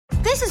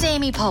This is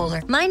Amy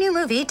Poehler. My new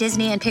movie,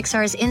 Disney and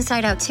Pixar's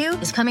Inside Out 2,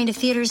 is coming to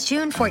theaters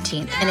June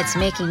 14th, and it's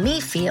making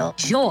me feel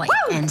joy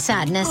and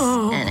sadness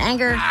and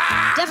anger,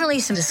 definitely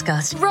some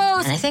disgust, and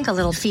I think a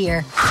little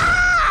fear.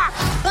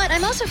 But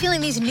I'm also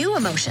feeling these new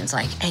emotions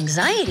like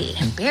anxiety,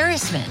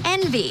 embarrassment,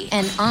 envy,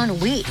 and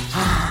ennui.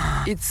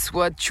 It's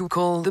what you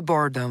call the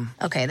boredom.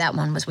 Okay, that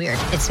one was weird.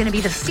 It's gonna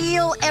be the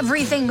feel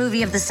everything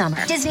movie of the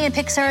summer. Disney and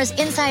Pixar's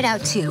Inside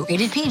Out 2,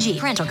 rated PG.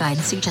 Parental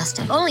guidance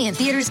suggested. Only in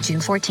theaters June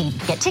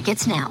 14th. Get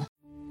tickets now.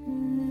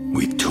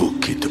 We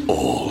took it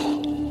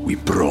all. We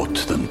brought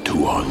them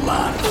to our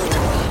land.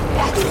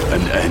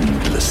 An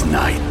endless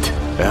night,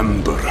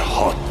 ember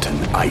hot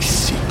and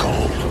icy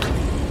cold.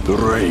 The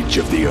rage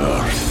of the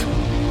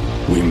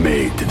earth. We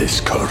made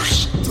this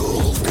curse.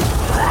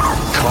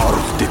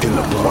 Carved it in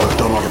the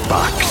blood on our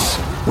backs.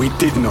 We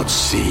did not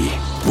see.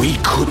 We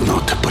could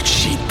not, but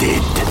she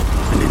did.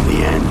 And in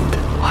the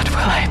end... What will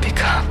I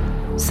become?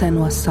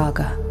 Senua's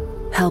Saga.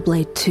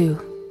 Hellblade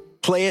 2.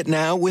 Play it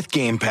now with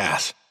Game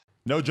Pass.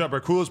 No Jumper,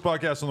 coolest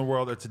podcast in the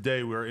world. And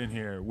today we're in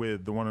here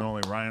with the one and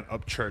only Ryan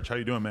Upchurch. How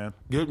you doing, man?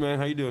 Good, man.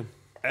 How you doing?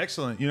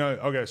 Excellent. You know,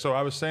 okay, so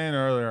I was saying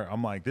earlier,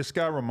 I'm like, this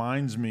guy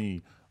reminds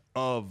me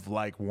of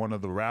like one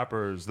of the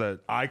rappers that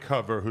I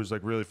cover who's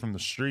like really from the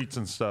streets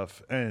and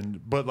stuff,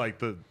 and but like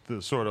the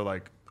sort of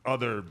like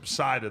other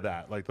side of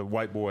that, like the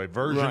white boy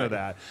version of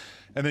that.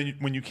 And then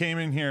when you came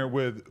in here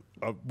with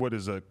what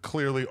is a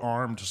clearly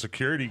armed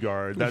security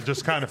guard, that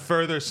just kind of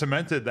further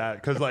cemented that,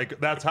 because like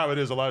that's how it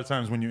is a lot of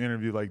times when you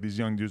interview like these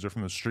young dudes are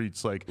from the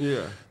streets, like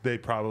they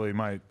probably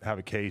might have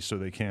a case so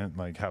they can't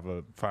like have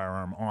a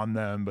firearm on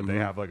them, but they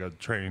have like a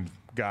trained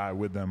guy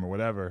with them or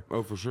whatever.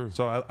 Oh, for sure.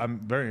 So I'm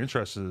very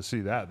interested to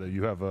see that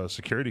you have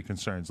security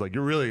concerns. Like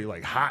you're really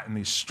like hot in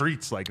these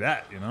streets like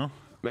that, you know?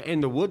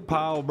 In the wood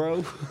pile,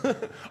 bro.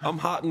 I'm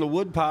hot in the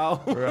wood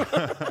pile.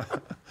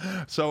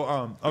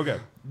 So, okay,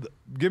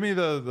 give me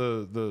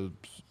the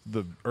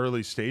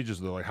early stages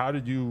though. Like, how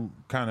did you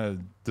kind of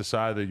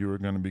decide that you were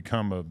going to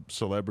become a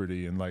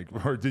celebrity, and like,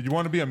 or did you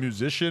want to be a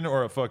musician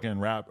or a fucking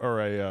rap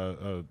or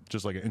a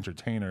just like an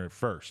entertainer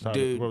first?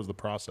 Dude, what was the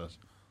process?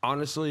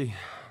 Honestly,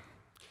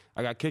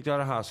 I got kicked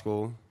out of high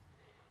school.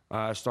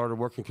 I started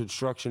working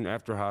construction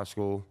after high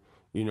school.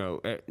 You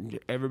know,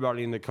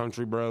 everybody in the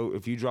country, bro,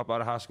 if you drop out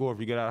of high school, if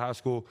you get out of high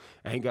school,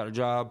 ain't got a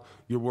job,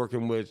 you're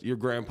working with your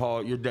grandpa,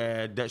 your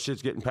dad, that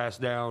shit's getting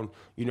passed down.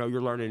 You know,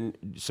 you're learning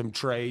some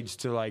trades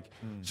to, like,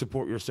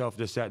 support yourself,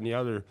 this, that, and the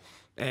other.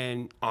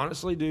 And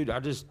honestly, dude,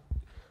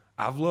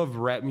 I've loved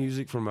rap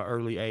music from an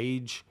early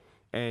age,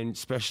 and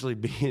especially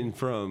being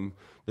from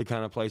the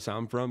kind of place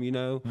I'm from, you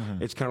know,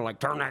 it's kind of like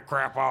turn that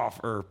crap off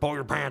or pull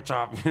your pants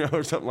up, you know,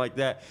 or something like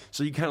that.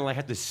 So you kind of like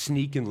have to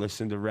sneak and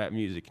listen to rap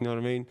music, you know what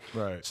I mean?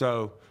 Right.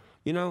 So,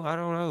 you know, I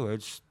don't know.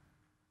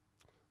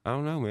 I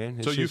don't know, man.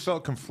 It's so you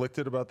felt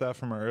conflicted about that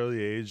from an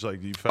early age?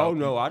 Like you felt... Oh,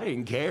 no, I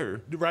didn't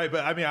care. Right,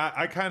 but I mean,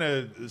 I kind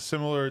of,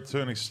 similar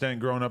to an extent,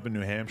 growing up in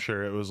New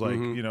Hampshire, it was like,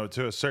 you know,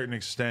 to a certain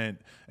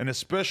extent, and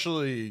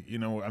especially, you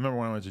know, I remember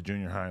when I went to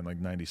junior high in like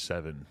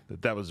 97,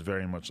 that was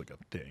very much like a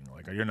thing.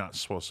 Like, you're not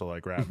supposed to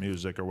like rap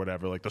music or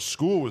whatever. Like, the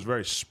school was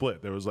very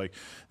split. There was like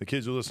the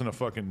kids who listen to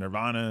fucking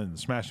Nirvana and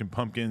Smashing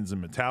Pumpkins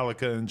and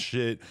Metallica and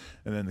shit,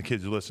 and then the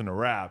kids who listen to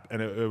rap.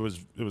 And it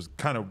was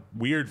kind of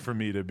weird for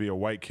me to be a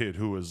white kid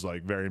who was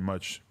like very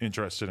much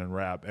interested in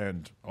rap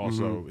and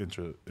also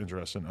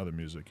interested in other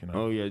music, you know?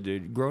 Oh, yeah,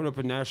 dude. Growing up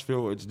in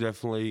Nashville, it's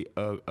definitely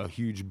a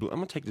huge... I'm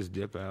going to take this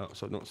dip out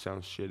so it don't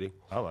sound shitty.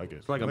 I like it.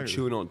 It's like I'm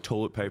chewing on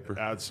toilet paper.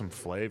 Add some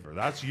flavor.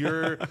 That's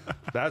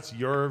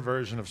your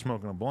version of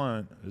smoking a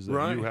blunt, is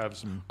that you have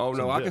some... Oh, no,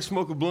 some I dip. can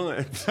smoke a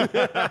blunt.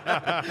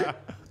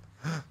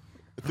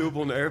 Threw up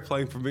on the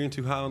airplane for being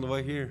too high on the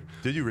way here.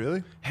 Did you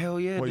really?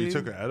 Hell yeah, What, dude. you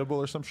took an edible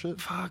or some shit?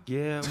 Fuck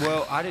yeah.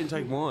 Well, I didn't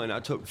take one. I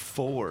took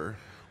 4.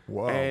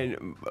 Whoa.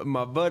 And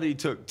my buddy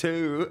took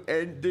 2.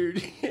 And,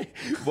 dude,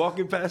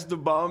 walking past the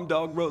bomb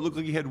dog, bro, it looked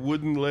like he had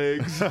wooden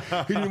legs.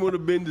 He didn't want to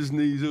bend his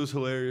knees. It was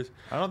hilarious.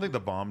 I don't think the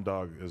bomb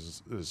dog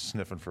is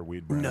sniffing for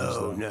weed brands.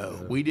 No.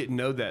 Yeah. We didn't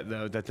know that,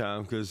 though, at that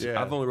time, because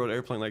I've only rode an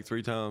airplane like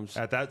 3 times.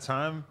 At that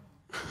time,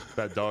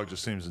 that dog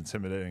just seems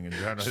intimidating.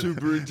 And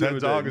Super intimidating. That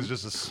dog is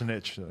just a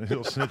snitch.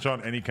 He'll snitch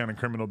on any kind of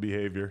criminal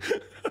behavior.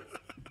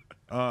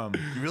 You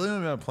really only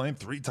been on a plane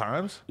 3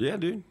 times? Yeah,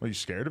 dude. Are you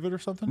scared of it or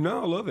something?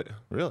 No, I love it.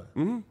 Really?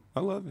 Mm-hmm. I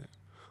love it.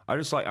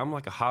 I'm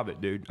like a hobbit,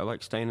 dude. I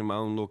like staying in my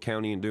own little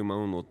county and doing my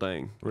own little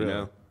thing. Really? You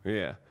know?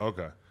 Yeah.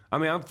 Okay. I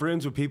mean, I'm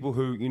friends with people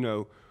who, you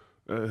know,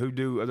 who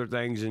do other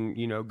things and,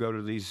 you know, go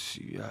to these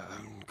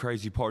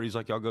crazy parties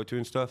like y'all go to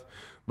and stuff.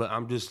 But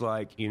I'm just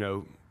like, you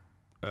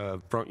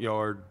know, front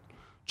yard,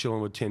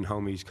 chilling with 10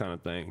 homies kind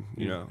of thing,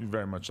 you know. You're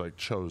very much like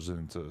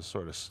chosen to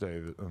sort of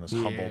stay on this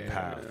humble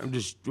path.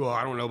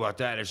 I don't know about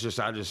that. It's just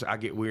I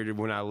get weirded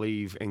when I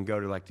leave and go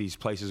to like these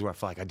places where I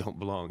feel like I don't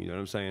belong. You know what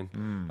I'm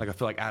saying? Like I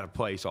feel like out of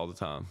place all the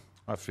time.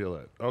 I feel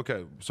it.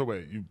 Okay, so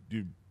wait,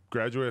 you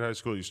graduate high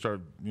school, you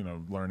start, you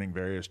know, learning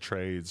various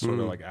trades, sort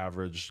of like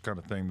average kind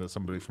of thing that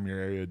somebody from your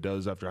area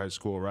does after high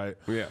school, right?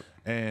 Yeah.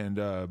 And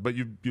but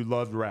you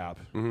loved rap.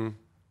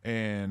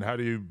 And how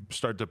do you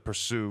start to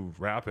pursue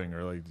rapping,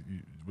 or like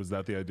Was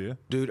that the idea?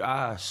 Dude,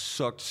 I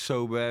sucked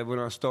so bad when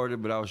I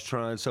started, but I was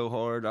trying so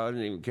hard. I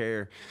didn't even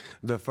care.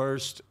 The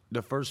first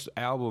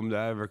album that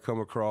I ever come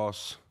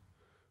across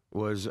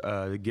was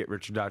the Get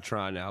Rich or Die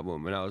Trying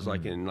album, and I was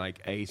like in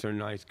like 8th or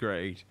 9th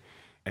grade.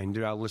 And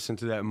dude, I listened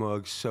to that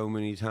mug so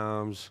many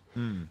times,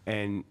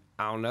 and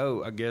I don't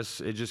know. I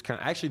guess it just kind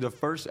of. Actually, the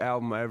first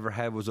album I ever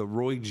had was a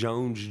Roy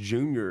Jones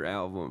Jr.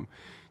 album,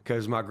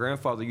 because my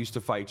grandfather used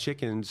to fight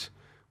chickens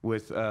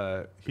with.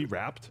 He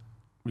rapped?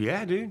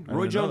 Yeah, dude.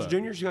 Roy Jones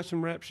Jr.'s got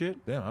some rap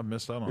shit. Damn, I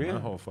missed out on that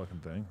whole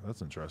fucking thing.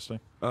 That's interesting.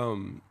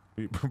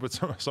 But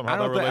somehow I that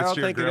don't relates to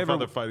your think it ever-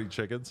 grandfather fighting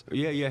chickens.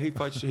 Yeah,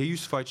 he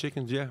used to fight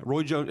chickens. Yeah,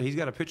 Roy Jones. He's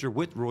got a picture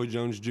with Roy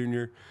Jones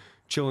Jr.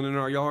 chilling in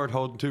our yard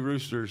holding 2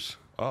 roosters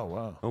Oh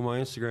wow. on my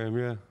Instagram.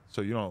 Yeah.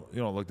 So you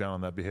don't look down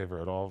on that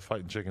behavior at all.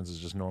 Fighting chickens is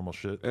just normal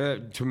shit.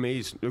 To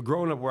me,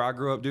 growing up where I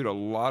grew up, dude, a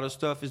lot of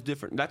stuff is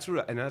different. That's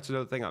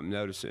another thing I'm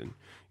noticing.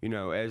 You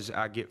know, as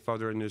I get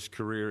further in this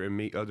career and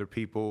meet other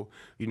people,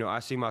 you know, I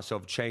see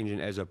myself changing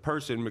as a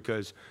person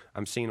because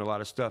I'm seeing a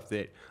lot of stuff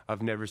that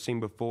I've never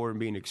seen before and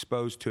being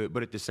exposed to it.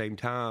 But at the same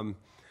time,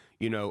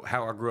 you know,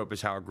 how I grew up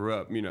is how I grew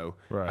up. You know,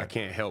 Right. I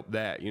can't help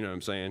that. You know what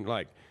I'm saying?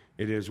 Like,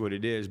 it is what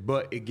it is.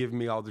 But it gives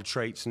me all the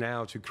traits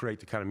now to create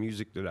the kind of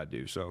music that I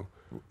do. So.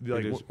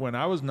 Like when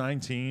I was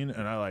 19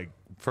 and I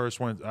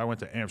went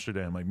to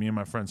Amsterdam. Like me and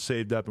my friends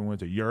saved up and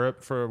went to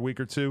Europe for a week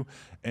or two,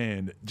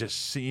 and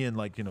just seeing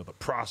like, you know, the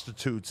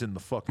prostitutes in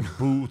the fucking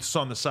booths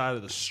on the side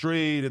of the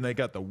street, and they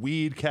got the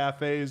weed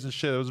cafes and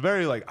shit. It was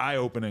very like eye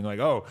opening. Like,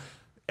 oh,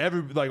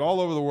 all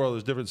over the world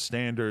there's different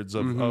standards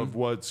of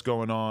what's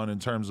going on in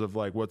terms of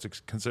like what's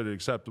considered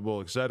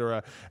acceptable, et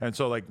cetera. And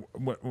so like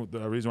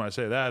the reason why I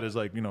say that is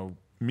like, you know,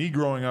 me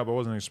growing up, I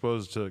wasn't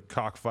exposed to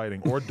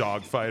cockfighting or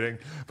dog fighting.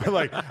 But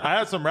like, I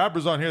had some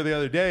rappers on here the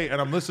other day, and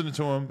I'm listening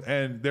to them,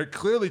 and they're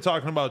clearly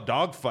talking about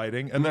dog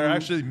fighting, and they're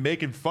actually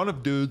making fun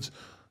of dudes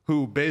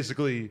who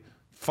basically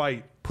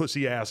fight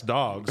pussy ass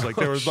dogs. Like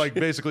they were like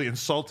basically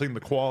insulting the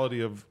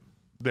quality of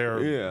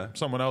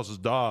someone else's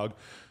dog.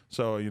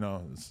 So you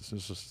know, it's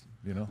just.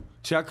 You know,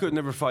 See, I could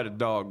never fight a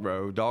dog,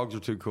 bro. Dogs are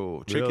too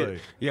cool.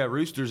 Really? Yeah,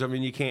 roosters. I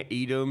mean, you can't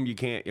eat them. You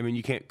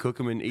can't cook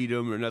them and eat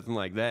them or nothing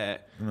like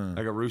that.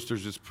 Like a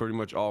rooster's just pretty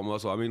much all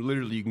muscle. I mean,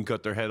 literally, you can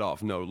cut their head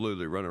off. No,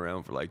 literally run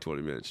around for like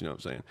 20 minutes. You know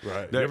what I'm saying?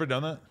 Right. You ever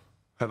done that?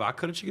 Have I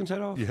cut a chicken's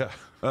head off? Yeah.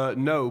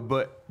 No,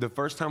 but the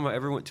first time I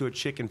ever went to a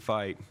chicken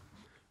fight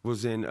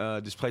was in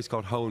this place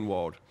called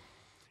Hohenwald,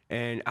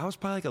 and I was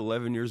probably like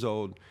 11 years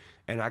old,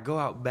 and I go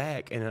out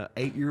back, and an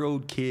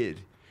 8-year-old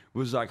kid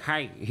was like,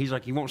 hey, he's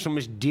like, you want some of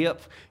this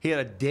dip? He had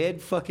a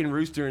dead fucking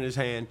rooster in his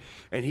hand,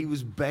 and he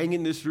was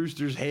banging this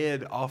rooster's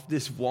head off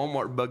this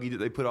Walmart buggy that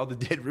they put all the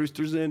dead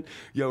roosters in.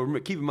 Yo,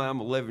 keep in mind,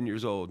 I'm 11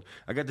 years old.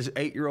 I got this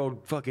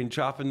 8-year-old fucking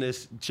chopping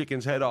this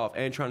chicken's head off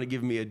and trying to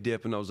give me a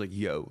dip, and I was like,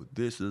 yo,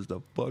 this is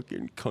the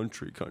fucking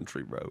country,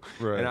 bro.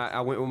 Right. And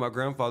I went with my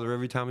grandfather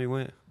every time he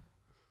went.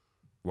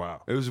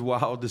 Wow. It was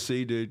wild to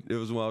see, dude. It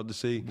was wild to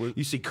see.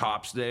 You see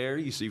cops there.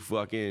 You see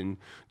fucking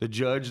the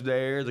judge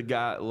there. The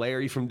guy,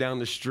 Larry from down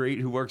the street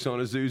who works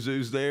on a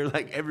Zuzu's there.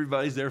 Like,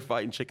 everybody's there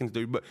fighting chickens,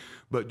 dude.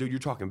 But dude, you're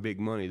talking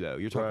big money, though.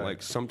 You're talking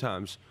like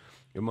sometimes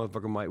a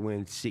motherfucker might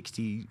win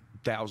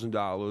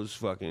 $60,000,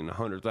 fucking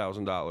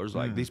 $100,000.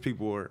 Like, these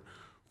people are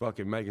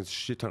fucking making a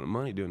shit ton of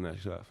money doing that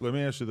stuff. Let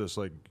me ask you this.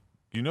 Like,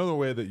 you know the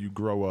way that you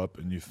grow up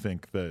and you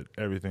think that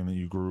everything that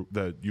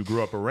you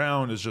grew up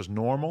around is just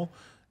normal?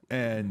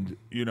 And,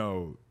 you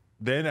know,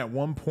 then at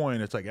one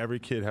point, it's like every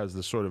kid has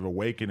this sort of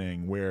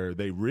awakening where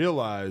they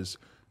realize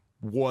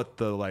what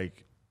the,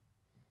 like,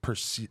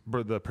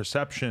 the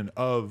perception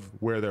of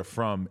where they're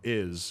from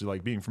is.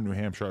 Like, being from New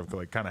Hampshire, I've,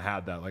 like, kind of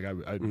had that. Like,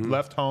 I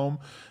left home,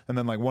 and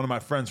then, like, one of my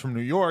friends from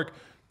New York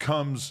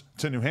comes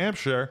to New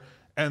Hampshire,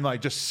 and,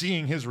 like, just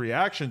seeing his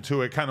reaction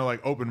to it kind of,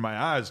 like, opened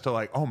my eyes to,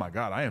 like, oh, my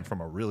God, I am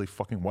from a really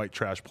fucking white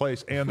trash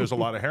place. And there's a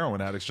lot of heroin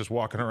addicts just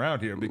walking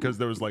around here because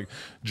there was, like,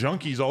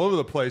 junkies all over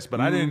the place.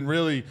 But I didn't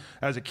really,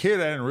 as a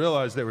kid, I didn't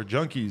realize they were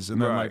junkies. And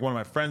then, like, one of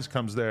my friends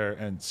comes there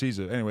and sees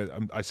it. Anyway,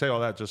 I say all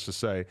that just to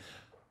say,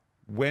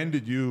 when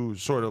did you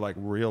sort of, like,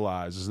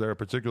 realize, is there a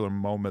particular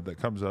moment that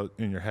comes out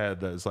in your head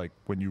that is, like,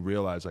 when you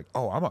realize, like,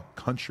 oh, I'm a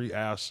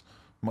country-ass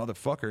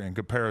motherfucker in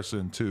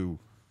comparison to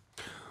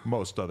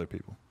most other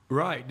people?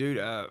 Right, dude.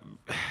 I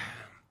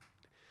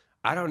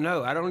don't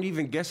know. I don't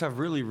even guess I've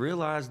really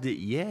realized it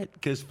yet.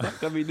 Because,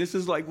 I mean, this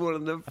is like one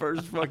of the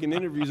first fucking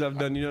interviews I've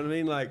done. You know what I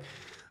mean?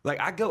 Like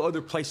I go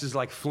other places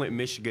like Flint,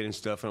 Michigan and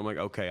stuff, and I'm like,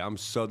 okay, I'm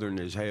Southern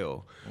as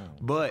hell.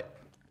 But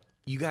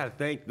you got to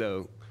think,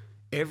 though,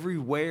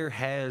 everywhere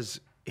has,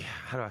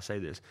 how do I say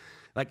this?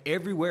 Like,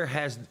 everywhere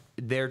has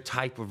their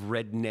type of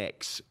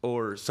rednecks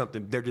or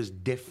something. They're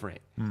just different.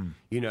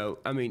 You know,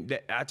 I mean,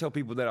 I tell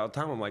people that all the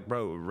time. I'm like,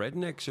 bro,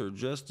 rednecks are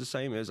just the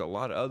same as a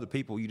lot of other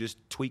people. You just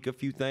tweak a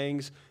few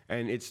things,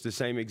 and it's the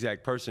same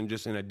exact person,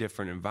 just in a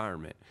different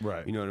environment.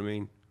 Right. You know what I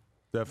mean?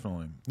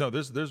 Definitely. No,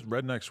 there's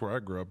rednecks where I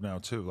grew up now,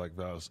 too. Like,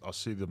 I'll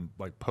see them,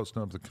 like,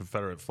 posting up the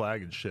Confederate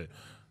flag and shit.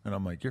 And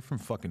I'm like, you're from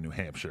fucking New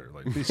Hampshire.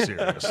 Like, be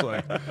serious.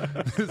 Like,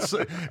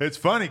 it's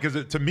funny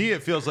because to me,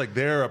 it feels like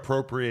they're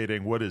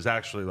appropriating what is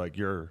actually like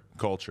your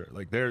culture.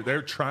 Like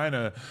they're trying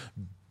to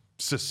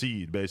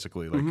secede,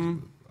 basically.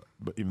 Like,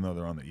 but even though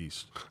they're on the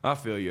east. I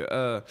feel you.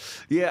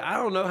 Yeah, I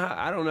don't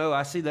know.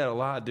 I see that a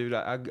lot, dude.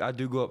 I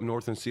do go up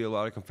north and see a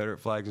lot of Confederate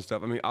flags and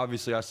stuff. I mean,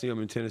 obviously, I see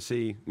them in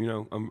Tennessee. You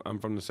know, I'm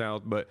from the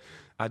South, but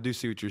I do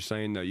see what you're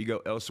saying, though. You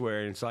go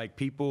elsewhere, and it's like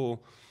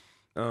people,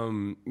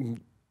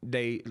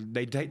 they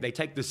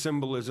take the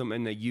symbolism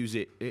and they use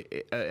it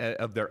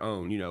of their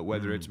own. You know,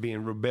 whether it's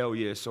being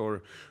rebellious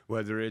or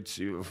whether it's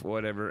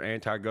whatever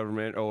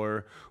anti-government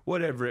or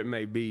whatever it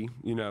may be.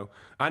 You know,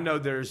 I know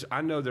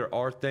there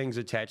are things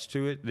attached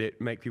to it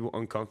that make people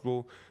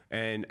uncomfortable,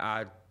 and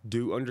I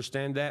do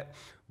understand that.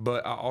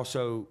 But I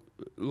also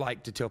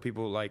like to tell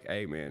people, like,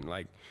 hey, man,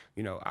 like,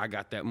 you know, I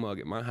got that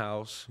mug at my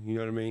house. You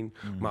know what I mean?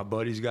 My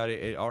buddy's got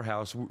it at our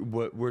house.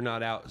 We're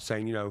not out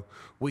saying, you know,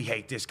 we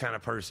hate this kind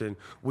of person.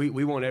 We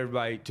want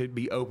everybody to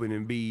be open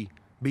and be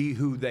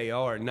who they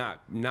are,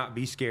 not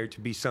be scared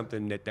to be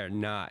something that they're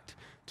not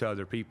to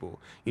other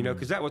people. You know,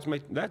 because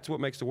that's what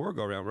makes the world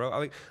go around, bro. I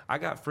mean, I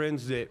got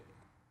friends that,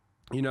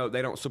 you know,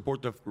 they don't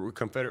support the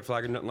Confederate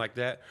flag or nothing like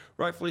that.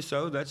 Rightfully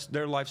so. That's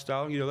their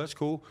lifestyle. You know, that's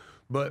cool.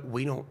 But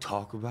we don't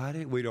talk about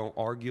it. We don't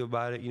argue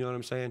about it. You know what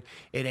I'm saying?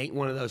 It ain't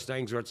one of those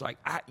things where it's like,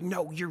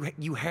 no,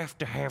 you have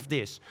to have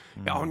this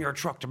on your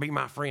truck to be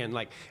my friend.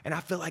 Like, and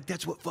I feel like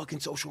that's what fucking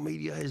social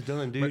media has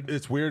done, dude. But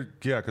it's weird,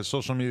 yeah, because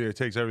social media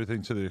takes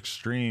everything to the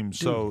extreme.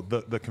 So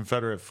the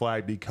Confederate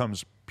flag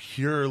becomes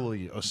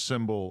purely a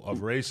symbol of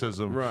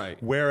racism. Right.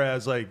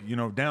 Whereas, like, you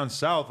know, down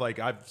south, like,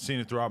 I've seen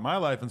it throughout my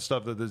life and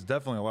stuff, that there's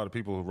definitely a lot of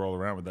people who roll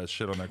around with that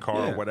shit on their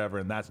car or whatever,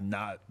 and that's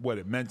not what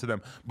it meant to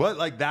them. But,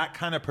 like, that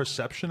kind of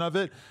perception of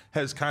it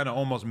has kind of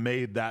almost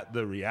made that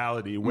the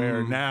reality,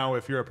 where now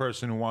if you're a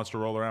person who wants to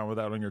roll around with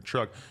that on your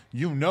truck,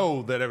 you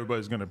know that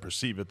everybody's going to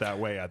perceive it that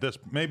way at this,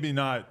 maybe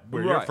not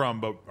where you're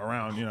from, but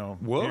around, you know.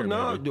 Well, here,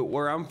 no, maybe.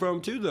 where I'm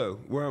from too, though.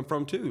 Where I'm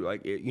from too,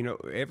 like, you know,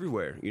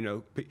 everywhere. You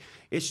know,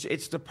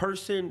 it's the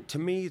person. To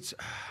me, it's,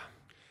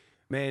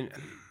 man,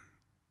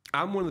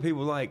 I'm one of the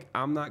people, like,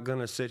 I'm not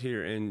gonna sit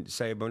here and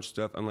say a bunch of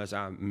stuff unless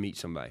I meet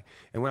somebody.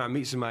 And when I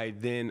meet somebody,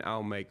 then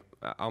I'll make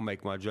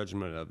my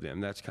judgment of them.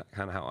 That's kind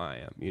of how I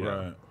am, you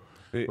know.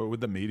 Right. But with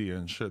the media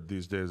and shit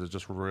these days, it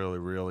just really,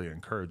 really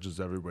encourages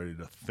everybody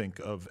to think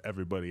of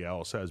everybody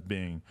else as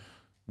being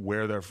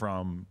where they're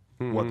from,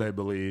 what they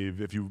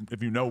believe. If you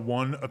know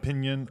one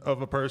opinion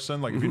of a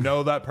person, like if you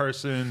know that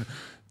person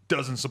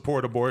doesn't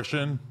support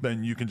abortion,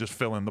 then you can just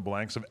fill in the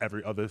blanks of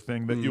every other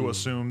thing that you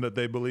assume that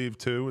they believe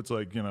too. It's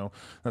like, you know,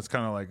 that's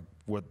kind of like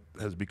what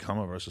has become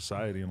of our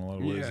society in a lot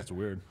of ways. It's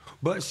weird.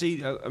 But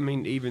see, I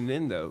mean, even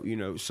then though, you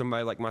know,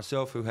 somebody like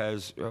myself who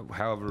has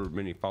however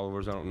many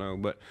followers, I don't know,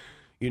 but,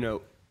 you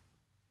know,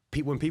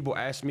 when people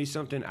ask me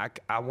something,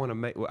 I want to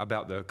make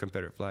about the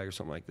Confederate flag or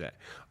something like that,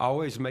 I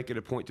always make it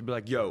a point to be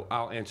like, yo,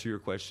 I'll answer your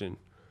question.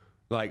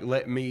 Like,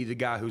 let me, the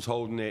guy who's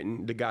holding it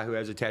and the guy who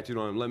has a tattoo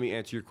on him, let me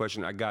answer your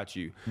question. I got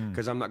you.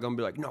 Because I'm not going to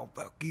be like, no,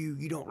 fuck you.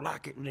 You don't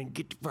like it. Then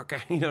get the fuck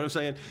out. You know what I'm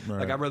saying? Right.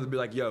 Like, I'd rather be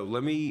like, yo,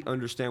 let me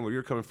understand where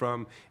you're coming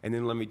from. And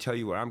then let me tell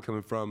you where I'm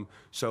coming from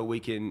so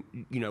we can,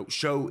 you know,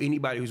 show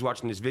anybody who's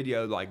watching this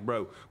video, like,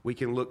 bro, we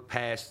can look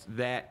past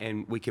that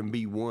and we can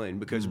be one.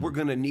 Because we're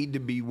going to need to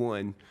be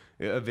one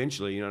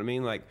eventually, you know what I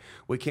mean? Like,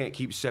 we can't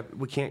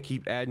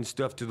keep adding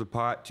stuff to the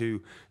pot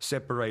to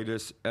separate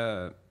us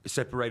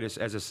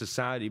as a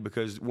society.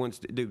 Because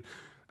dude,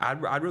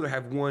 I'd rather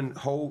have one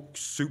whole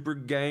super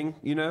gang,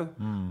 you know,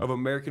 of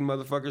American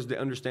motherfuckers that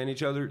understand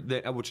each other,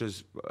 which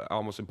is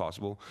almost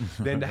impossible,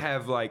 than to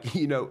have, like,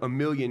 you know, a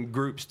million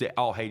groups that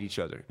all hate each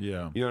other.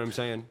 Yeah, you know what I'm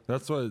saying?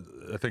 That's what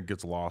I think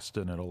gets lost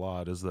in it a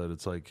lot, is that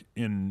it's like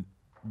in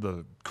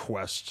the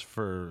quest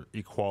for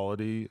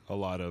equality, a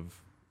lot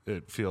of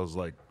it feels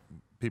like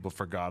people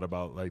forgot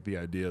about, like, the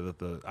idea that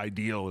the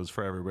ideal is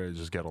for everybody to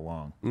just get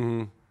along.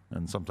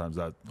 And sometimes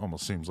that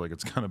almost seems like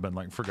it's kind of been,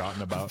 like,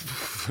 forgotten about.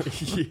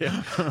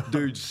 Yeah.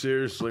 Dude,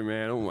 seriously,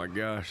 man. Oh, my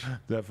gosh.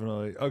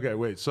 Definitely. Okay,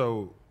 wait.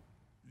 So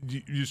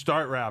you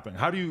start rapping.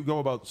 How do you go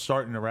about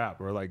starting to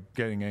rap or, like,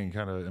 getting any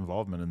kind of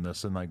involvement in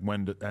this? And, like,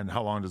 and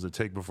how long does it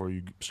take before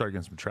you start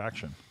getting some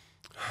traction?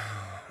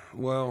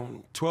 Well,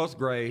 12th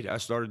grade, I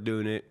started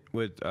doing it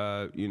with,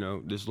 you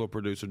know, this little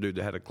producer dude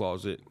that had a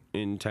closet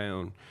in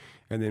town.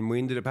 And then we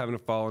ended up having a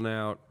falling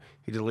out.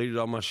 He deleted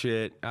all my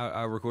shit.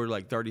 I recorded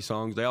like 30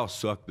 songs. They all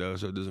suck, though,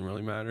 so it doesn't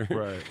really matter.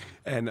 Right.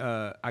 And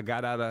I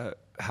got out of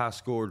high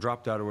school or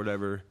dropped out or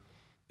whatever.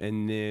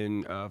 And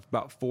then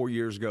about 4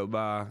 years go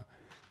by.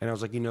 And I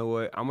was like, you know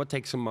what? I'm going to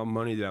take some of my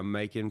money that I'm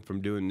making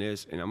from doing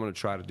this, and I'm going to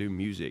try to do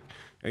music.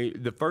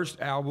 And the first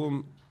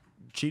album,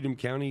 Cheatham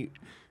County,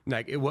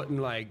 like, it wasn't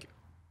like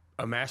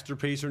a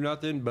masterpiece or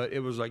nothing, but it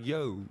was like,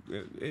 yo,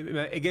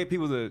 it gave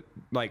people the,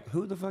 like,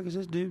 who the fuck is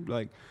this dude?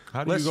 Like,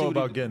 how do you go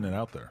about getting it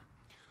out there?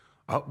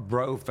 Oh,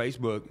 bro,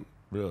 Facebook.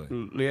 Really?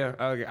 Yeah,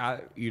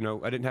 I you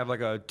know, I didn't have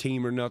like a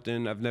team or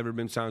nothing. I've never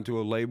been signed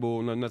to a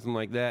label, nothing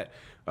like that.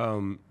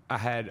 I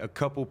had a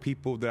couple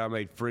people that I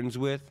made friends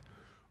with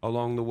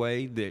along the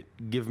way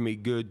that give me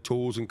good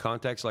tools and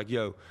contacts. Like,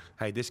 yo,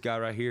 hey, this guy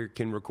right here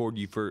can record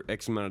you for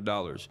X amount of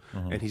dollars,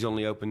 and he's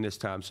only open this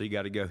time, so you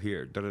got to go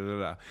here. Da da da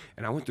da.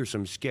 And I went through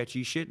some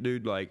sketchy shit,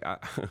 dude. Like,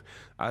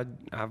 I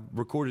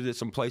recorded at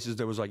some places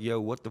that was like,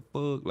 yo, what the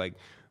fuck? Like,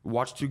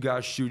 watched two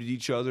guys shoot at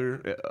each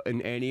other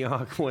in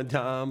Antioch one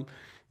time.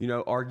 You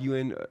know,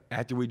 arguing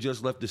after we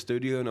just left the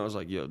studio, and I was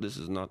like, yo, this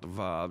is not the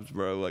vibes,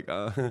 bro. Like,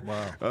 I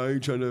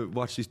ain't trying to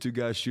watch these two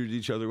guys shoot at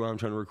each other while I'm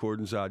trying to record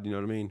inside, you know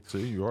what I mean?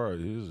 See, you are.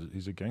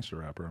 He's a gangster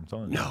rapper, I'm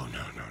telling you. No,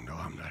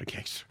 I'm not a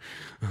gangster.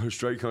 I'm a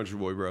straight country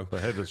boy, bro.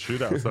 But hey, the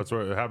shootouts, that's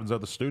where it happens at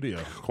the studio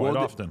quite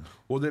often.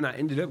 Then I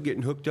ended up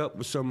getting hooked up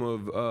with some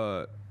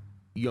of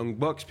Young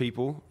Buck's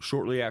people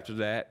shortly after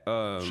that.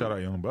 Shout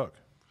out Young Buck.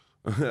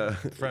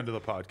 Friend of the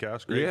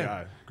podcast, great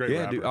guy, great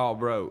rapper. Dude. Oh,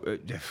 bro,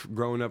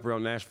 growing up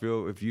around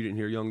Nashville, if you didn't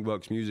hear Young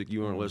Buck's music,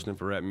 you weren't listening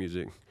for rap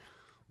music.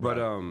 But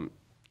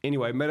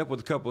anyway, met up with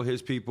a couple of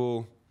his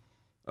people.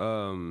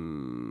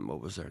 What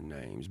was their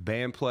names?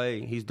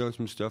 Bandplay. He's done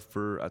some stuff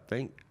for, I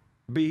think,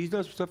 he's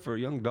done some stuff for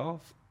Young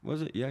Dolph.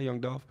 Was it? Yeah,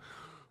 Young Dolph.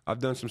 I've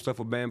done some stuff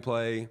with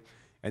Bandplay,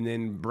 and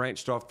then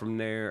branched off from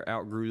there,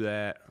 outgrew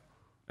that.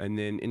 And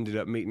then ended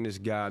up meeting this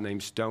guy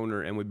named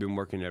Stoner, and we've been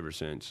working ever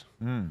since.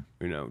 You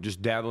know,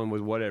 just dabbling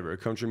with whatever,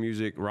 country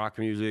music, rock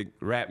music,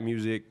 rap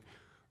music.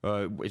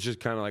 It's just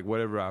kind of like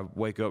whatever I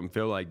wake up and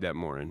feel like that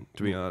morning,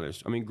 to be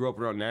honest. I mean, grew up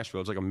around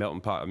Nashville. It's like a melting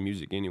pot of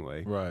music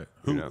anyway. Right.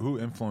 Who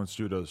influenced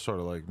you to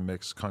sort of like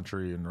mix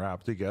country and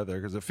rap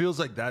together? Because it feels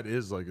like that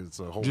is like it's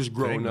a whole just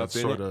growing up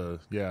in sort of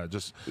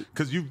just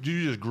because you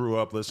just grew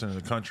up listening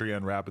to country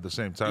and rap at the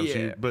same time.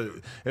 Yeah. But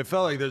it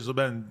felt like there's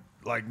been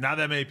like not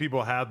that many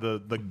people had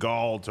the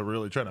gall to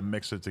really try to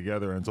mix it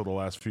together until the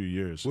last few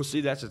years. Well,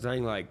 see, that's the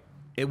thing. Like,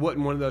 it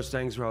wasn't one of those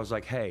things where I was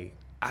like, hey,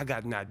 I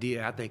got an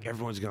idea. I think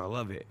everyone's going to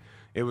love it.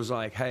 It was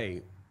like,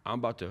 hey, I'm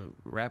about to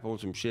rap on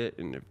some shit,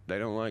 and if they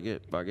don't like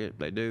it, fuck it. If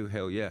they do,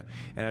 hell yeah.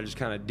 And I just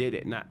kind of did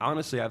it. And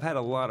honestly, I've had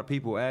a lot of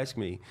people ask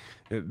me,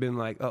 have been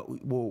like, oh,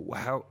 well,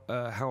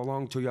 how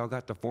long till y'all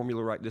got the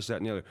formula right, this, that,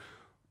 and the other?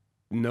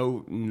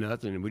 No,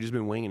 nothing. We've just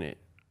been winging it.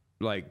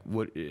 Like,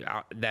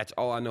 that's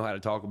all I know how to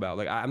talk about.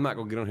 Like, I'm not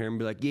going to get on here and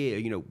be like, yeah,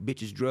 you know,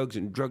 bitches, drugs,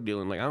 and drug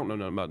dealing. Like, I don't know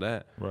nothing about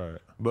that. Right.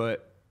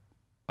 But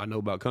I know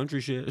about country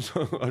shit,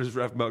 so I just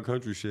rap about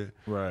country shit.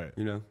 Right.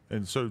 You know?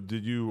 And so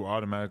did you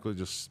automatically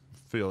just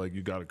feel like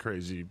you got a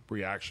crazy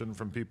reaction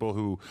from people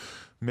who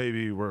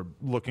maybe were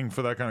looking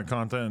for that kind of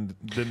content and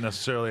didn't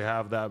necessarily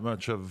have that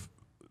much of,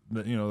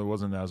 you know, there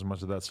wasn't as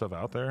much of that stuff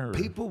out there? Or?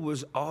 People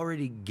was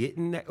already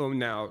getting that. Oh,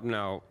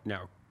 now,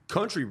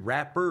 country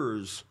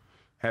rappers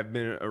have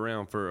been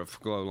around for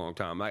a long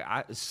time. Like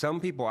some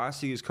people I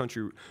see as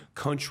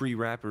country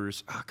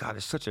rappers. Oh God,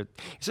 it's such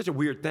a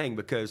weird thing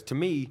because to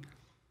me,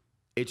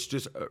 it's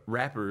just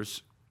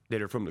rappers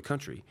that are from the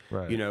country.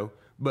 Right. You know.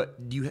 But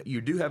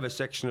you do have a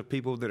section of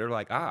people that are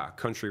like,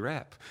 country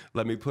rap.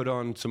 Let me put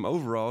on some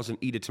overalls and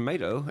eat a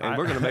tomato, and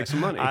we're going to make some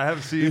money. I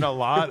have seen a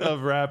lot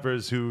of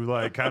rappers who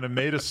like kind of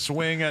made a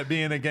swing at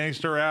being a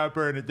gangster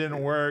rapper, and it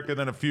didn't work. And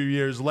then a few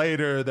years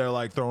later, they're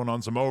like throwing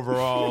on some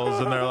overalls,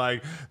 and they're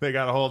like they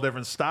got a whole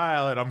different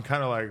style. And I'm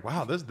kind of like,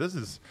 wow, this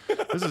is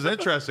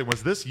interesting.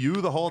 Was this you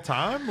the whole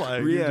time?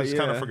 Like you just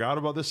kind of forgot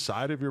about this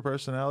side of your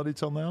personality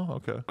till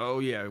now? Okay. Oh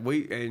yeah,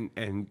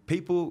 and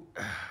people.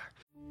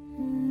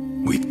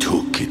 We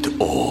took it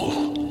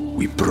all.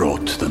 We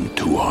brought them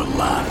to our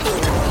land.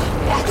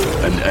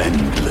 An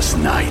endless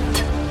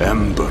night,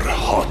 ember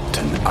hot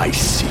and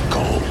icy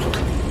cold.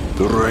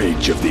 The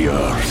rage of the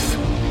earth.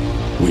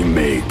 We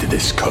made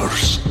this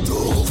curse.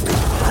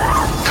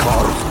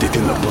 Carved it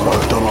in the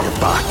blood on our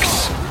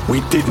backs.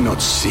 We did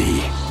not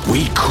see.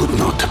 We could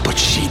not, but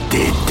she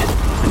did.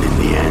 And in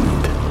the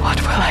end...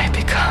 What will I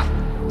become?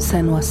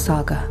 Senua's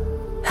Saga.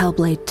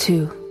 Hellblade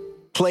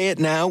 2. Play it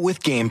now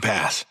with Game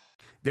Pass.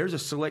 There's a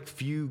select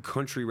few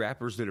country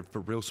rappers that are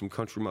for real some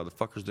country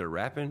motherfuckers that are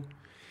rapping.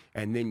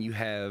 And then you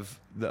have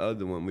the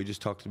other one we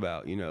just talked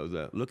about, you know,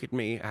 the look at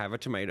me, I have a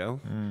tomato.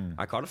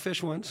 I caught a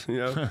fish once, you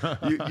know.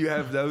 you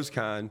have those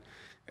kind.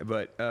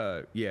 But,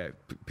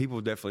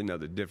 people definitely know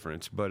the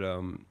difference. But,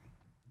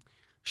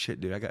 shit,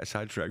 dude, I got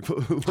sidetracked. just,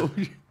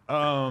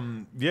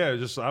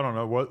 I don't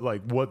know,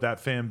 what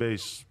that fan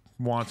base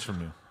wants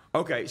from you.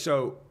 Okay,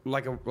 so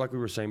like we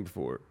were saying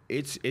before,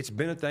 it's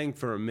been a thing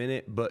for a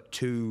minute, but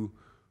to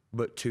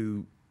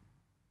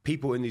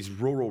people in these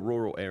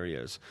rural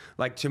areas.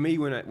 Like to me,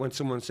 when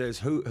someone says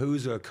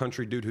who's a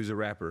country dude who's a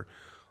rapper,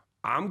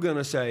 I'm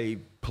gonna say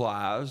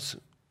Plies.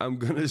 I'm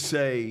gonna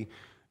say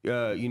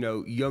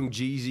Young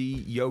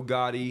Jeezy, Yo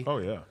Gotti. Oh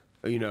yeah.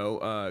 You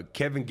know,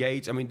 Kevin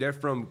Gates. I mean, they're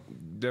from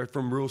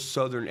real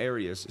southern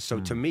areas.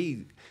 So to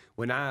me,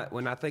 when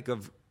I think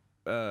of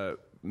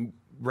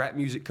rap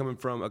music coming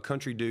from a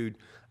country dude,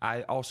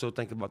 I also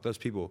think about those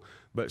people,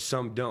 but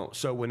some don't.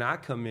 So when I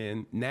come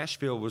in,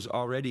 Nashville was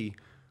already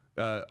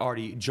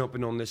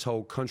jumping on this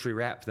whole country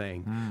rap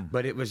thing,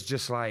 but it was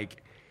just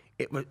like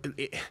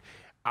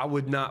I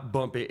would not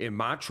bump it in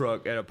my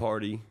truck at a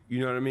party. You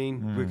know what I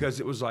mean? Because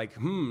it was like,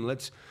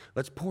 let's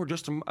pour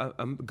just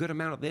a good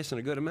amount of this and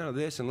a good amount of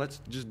this, and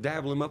let's just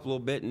dabble him up a little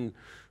bit and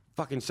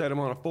fucking set him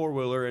on a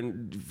 4-wheeler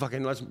and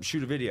fucking let's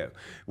shoot a video.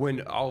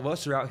 When all of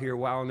us are out here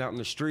wilding out in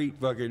the street,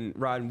 fucking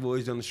riding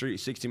boys down the street at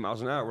 60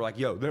 miles an hour, we're like,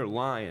 yo, they're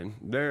lying.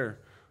 They're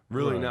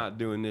really not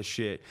doing this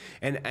shit.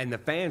 And the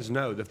fans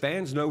know. The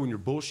fans know when you're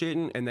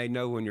bullshitting, and they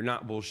know when you're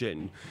not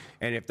bullshitting.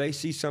 And if they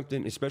see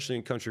something, especially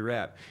in country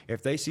rap,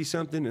 if they see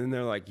something and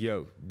they're like,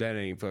 yo, that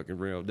ain't fucking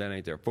real. That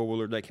ain't their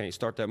 4-wheeler. They can't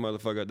start that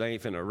motherfucker. They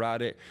ain't finna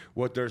ride it.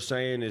 What they're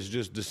saying is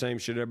just the same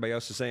shit everybody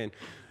else is saying.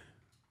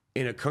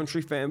 In a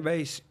country fan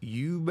base,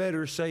 you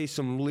better say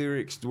some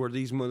lyrics where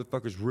these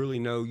motherfuckers really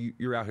know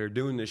you're out here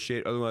doing this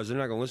shit. Otherwise, they're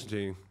not gonna listen to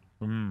you.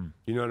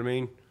 You know what I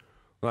mean?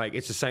 Like,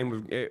 it's the same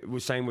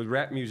with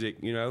rap music,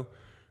 you know?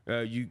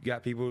 You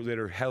got people that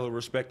are hella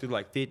respected,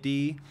 like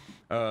 50,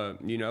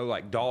 you know,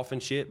 like Dolph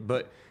and shit,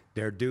 but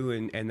they're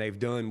doing, and they've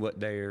done what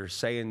they're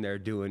saying they're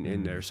doing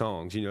in their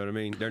songs, you know what I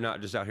mean? They're not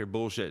just out here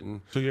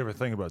bullshitting. So you ever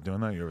think about doing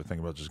that? You ever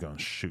think about just going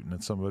shooting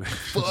at somebody?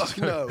 Fuck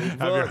no. Have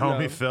your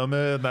homie film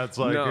it, and that's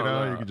like,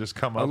 you can just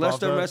come up unless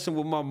off they're that? messing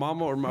with my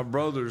mama or my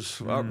brothers,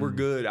 we're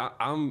good.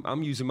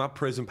 I'm using my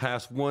prison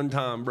pass one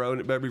time, bro, and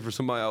it better be for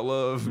somebody I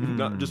love,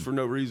 not just for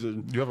no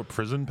reason. You have a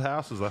prison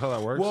pass? Is that how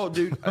that works? Well,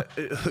 dude,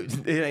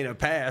 it ain't a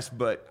pass,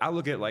 but I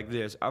look at it like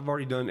this. I've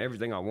already done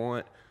everything I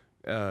want.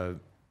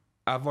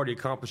 I've already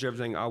accomplished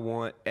everything I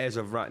want as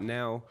of right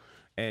now,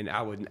 and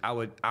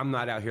I'm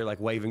not out here like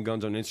waving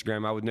guns on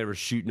Instagram. I would never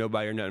shoot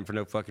nobody or nothing for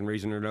no fucking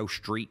reason or no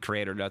street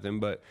cred or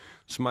nothing. But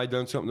somebody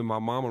done something to my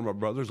mom or my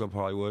brothers, I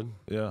probably would.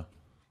 Yeah.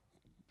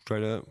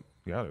 Straight up.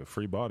 You got a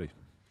free body.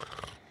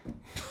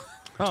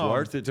 It's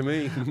worth it to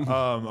me.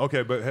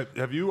 Okay, but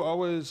have you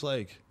always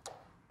like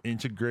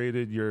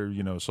integrated your,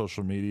 you know,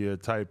 social media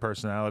type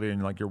personality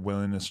and like your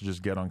willingness to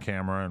just get on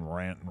camera and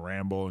rant and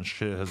ramble and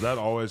shit? Has that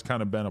always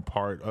kind of been a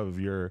part of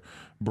your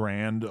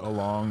brand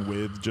along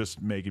with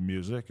just making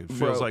music? It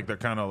feels like they're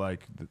kind of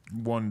like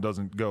one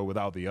doesn't go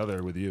without the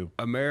other with you.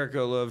 America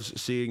loves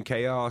seeing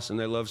chaos and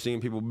they love seeing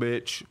people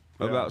bitch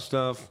about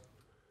stuff.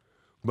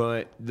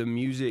 But the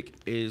music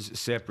is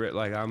separate.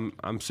 Like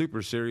I'm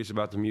super serious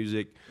about the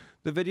music.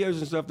 The videos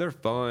and stuff, they're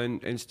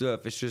fun and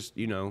stuff. It's just,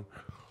 you know,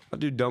 I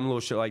do dumb little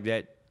shit like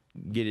that.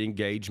 Get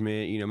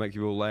engagement, you know, make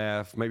people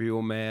laugh, make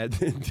people mad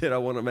that I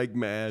want to make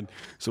mad,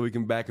 so we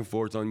can back and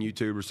forth on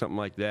YouTube or something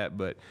like that.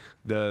 But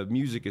the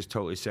music is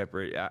totally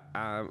separate.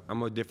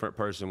 I'm a different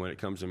person when it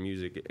comes to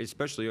music,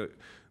 especially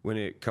when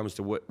it comes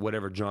to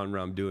whatever genre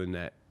I'm doing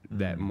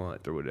that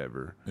month or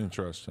whatever.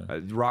 Interesting.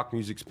 Rock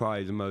music's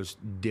probably the most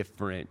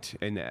different,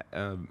 and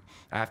I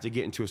have to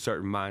get into a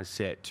certain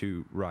mindset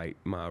to write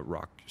my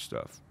rock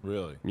stuff.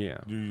 Really? Yeah.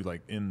 Do you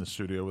like in the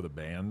studio with a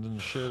band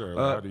and shit, or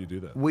how do you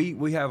do that?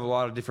 We have a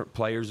lot of different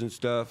players and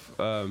stuff,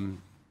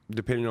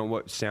 depending on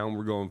what sound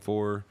we're going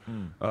for.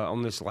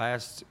 On this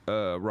last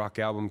rock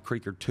album,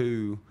 Creaker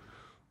 2,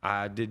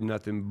 I did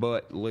nothing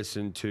but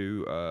listen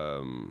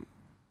to,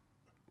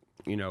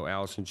 you know,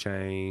 Alice in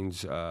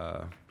Chains,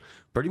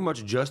 pretty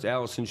much just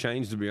Alice in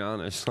Chains, to be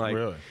honest. Like,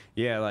 really?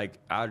 Yeah, like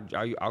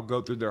I'll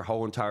go through their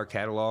whole entire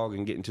catalog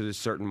and get into this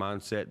certain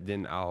mindset,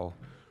 then I'll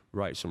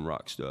write some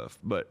rock stuff.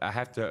 But I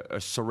have to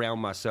surround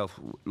myself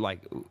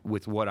like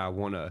with what I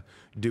want to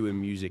do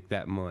in music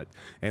that month.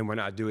 And when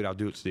I do it, I'll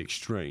do it to the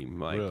extreme.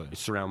 Like, really?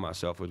 Surround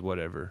myself with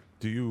whatever.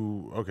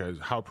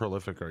 How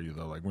prolific are you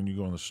though? Like when you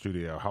go in the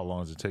studio, how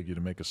long does it take you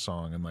to make a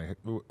song? And like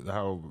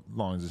how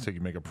long does it take you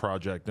to make a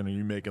project? And are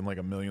you making like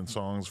 1 million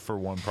songs for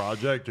one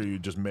project, or you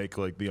just make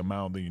like the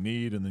amount that you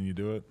need and then you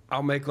do it?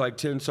 I'll make like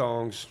 10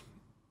 songs.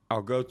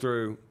 I'll go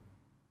through.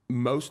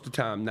 Most of the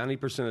time,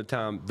 90% of the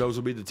time, those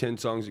will be the 10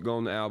 songs that go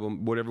on the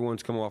album. Whatever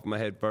ones come off my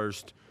head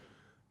first.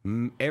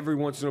 Every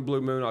once in a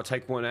blue moon, I'll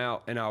take one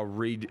out and I'll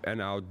read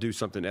and I'll do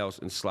something else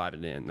and slide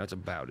it in. That's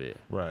about it.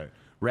 Right.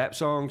 Rap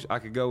songs, I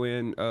could go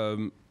in.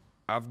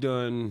 I've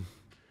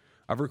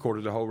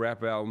recorded the whole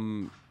rap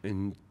album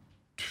in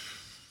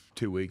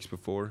 2 weeks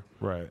before.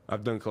 Right.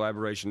 I've done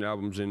collaboration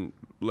albums in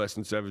less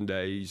than 7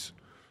 days.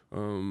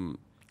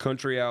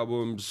 Country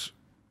albums,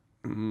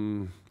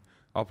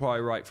 I'll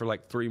probably write for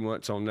like 3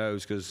 months on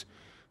those because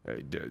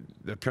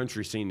the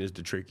country scene is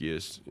the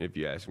trickiest, if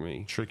you ask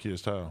me.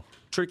 Trickiest how?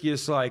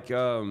 Trickiest, like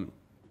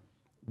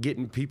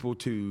getting people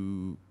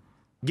to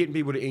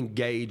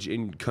engage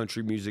in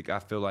country music, I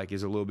feel like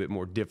is a little bit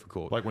more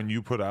difficult. Like when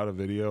you put out a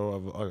video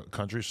of a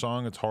country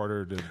song, it's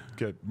harder to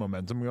get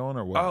momentum going,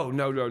 or what? Oh,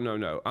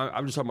 no.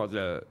 I'm just talking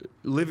about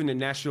living in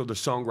Nashville, the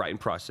songwriting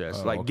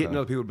process. Getting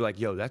other people to be like,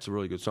 yo, that's a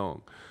really good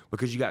song.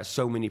 Because you got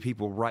so many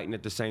people writing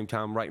at the same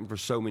time, writing for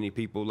so many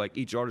people. Like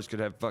each artist could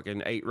have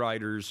fucking 8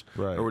 writers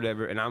or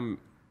whatever, and I'm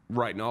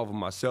writing all of them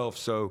myself.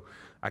 So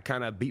I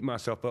kind of beat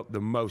myself up the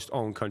most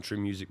on country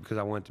music because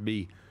I want it to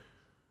be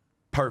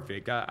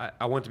perfect. I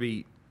want it to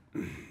be,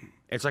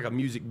 it's like a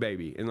music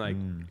baby. And like,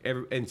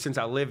 and since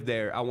I live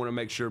there, I want to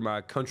make sure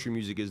my country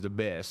music is the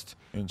best,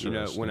 you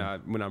know, when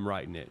I'm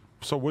writing it.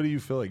 So what do you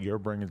feel like you're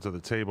bringing to the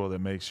table that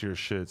makes your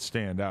shit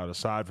stand out,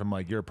 aside from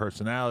like your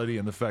personality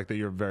and the fact that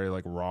you're very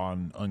like raw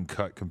and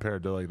uncut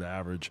compared to like the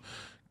average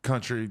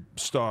country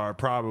star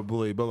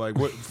probably, but like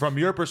what, from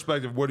your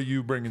perspective, what are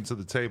you bringing to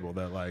the table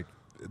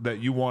that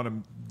you want to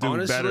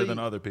do better than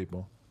other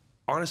people?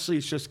 Honestly,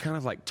 it's just kind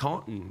of like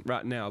taunting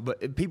right now,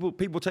 but people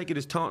take it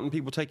as taunting.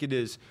 People take it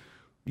as,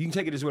 you can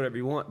take it as whatever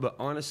you want, but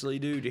honestly,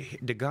 dude,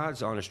 the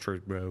God's honest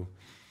truth, bro,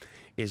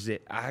 is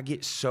that I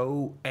get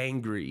so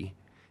angry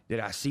that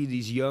I see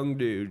these young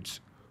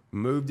dudes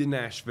move to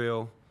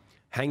Nashville,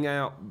 hang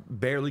out,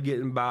 barely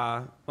getting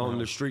by on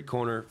the street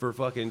corner for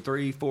fucking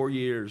 3-4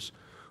 years,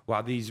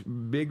 while these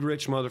big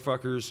rich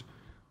motherfuckers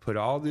put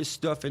all this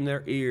stuff in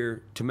their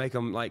ear to make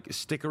them like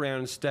stick around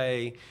and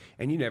stay.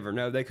 And you never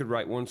know, they could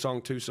write 1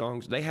 song, 2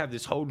 songs. They have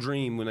this whole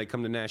dream when they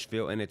come to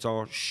Nashville, and it's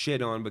all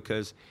shit on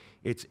because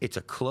it's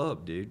a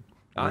club, dude.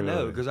 Really? I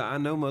know, because I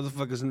know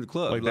motherfuckers in the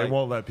club. Like they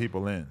won't let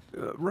people in.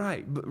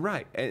 Right.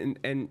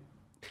 And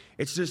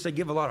it's just they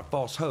give a lot of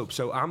false hope.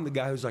 So I'm the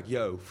guy who's like,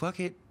 yo, fuck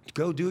it,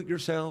 go do it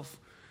yourself.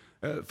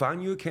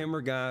 Find you a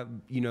camera guy.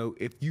 You know,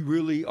 if you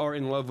really are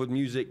in love with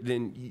music,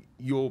 then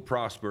you'll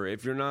prosper.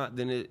 If you're not,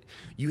 then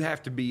you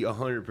have to be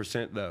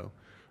 100% though,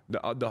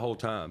 the whole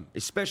time.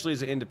 Especially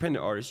as an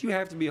independent artist, you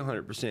have to be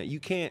 100%. You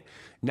can't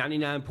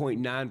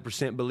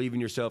 99.9% believe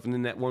in yourself, and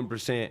then that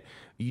 1%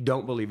 you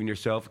don't believe in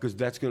yourself, because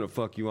that's gonna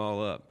fuck you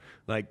all up.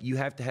 Like, you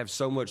have to have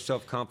so much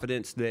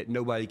self-confidence that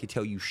nobody can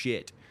tell you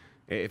shit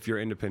if you're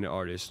an independent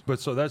artist. But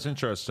so that's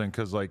interesting,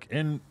 because like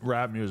in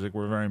rap music,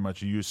 we're very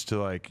much used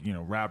to like, you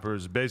know,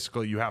 rappers,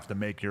 basically you have to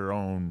make your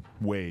own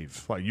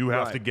wave. Like you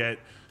have to get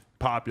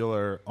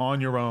popular on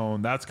your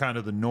own. That's kind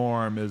of the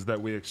norm, is that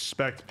we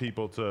expect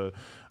people to,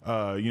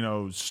 you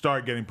know,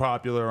 start getting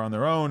popular on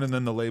their own, and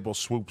then the label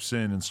swoops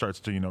in and starts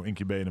to, you know,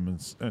 incubate them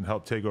and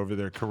help take over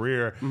their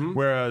career.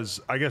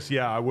 Whereas I guess,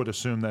 I would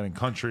assume that in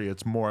country,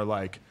 it's more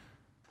like,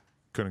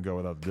 couldn't go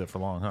without the dip for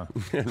long, huh?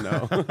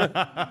 No.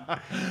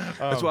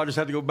 That's why I just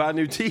had to go buy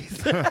new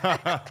teeth.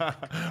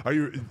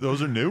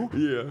 Those are new?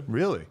 Yeah.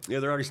 Really? Yeah,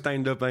 they're already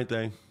stained up, ain't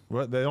they?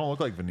 Well, they don't look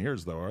like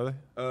veneers, though, are they?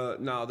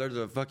 No, there's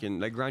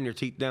they grind your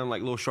teeth down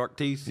like little shark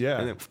teeth. Yeah.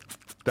 And then,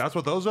 that's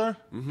what those are?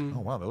 Mm-hmm. Oh,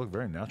 wow, they look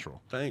very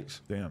natural.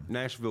 Thanks. Damn.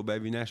 Nashville,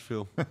 baby,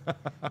 Nashville.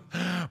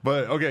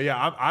 But, okay,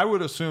 I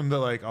would assume that,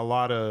 like, a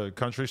lot of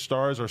country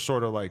stars are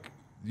sort of, like,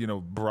 you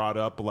know, brought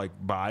up like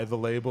by the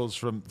labels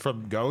from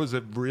go. Is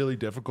it really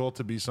difficult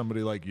to be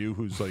somebody like you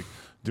who's like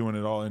doing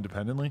it all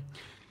independently?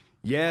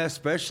 Yeah,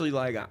 especially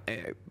like,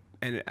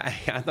 and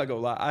I'm not gonna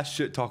lie, I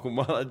shit talk them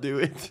while I do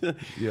it.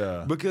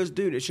 Yeah. Because,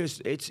 dude,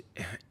 it's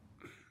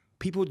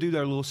people do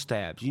their little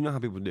stabs. You know how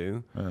people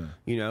do.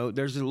 You know,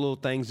 there's the little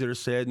things that are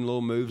said and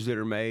little moves that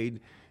are made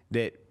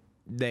that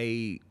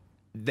they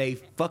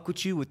fuck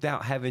with you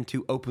without having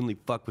to openly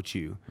fuck with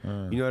you.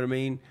 You know what I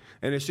mean?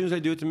 And as soon as they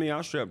do it to me,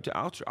 I'll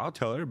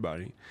tell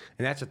everybody.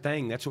 And that's the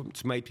thing. That's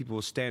what's made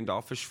people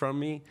standoffish from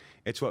me.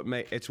 It's what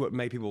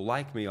made people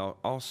like me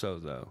also,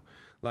 though.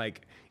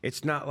 Like,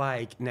 it's not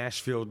like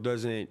Nashville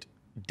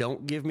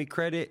don't give me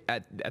credit.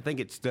 I think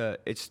it's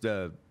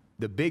the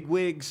big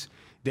wigs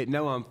that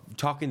know I'm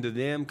talking to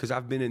them because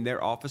I've been in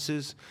their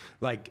offices.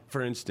 Like,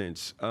 for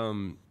instance,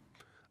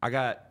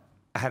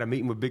 I had a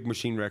meeting with Big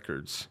Machine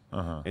Records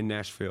in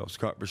Nashville.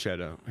 Scott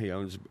Bruschetta, he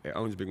owns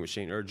Big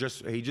Machine,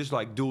 he just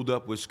like dueled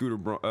up with Scooter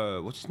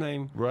Braun. What's his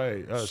name?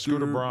 Right,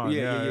 Scooter Braun.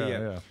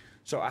 Yeah.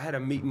 So I had a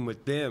meeting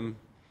with them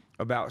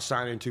about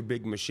signing to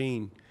Big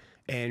Machine,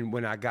 and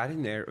when I got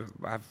in there,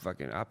 I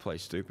play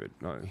stupid.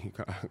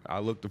 I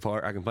look the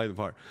part. I can play the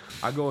part.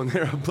 I go in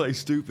there, I play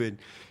stupid.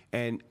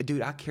 And,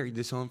 dude, I carried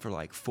this on for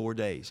like 4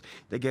 days.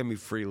 They gave me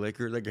free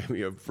liquor. They gave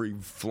me a free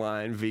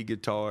flying V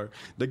guitar.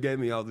 They gave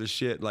me all this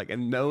shit. Like,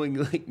 and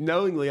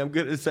knowingly, I'm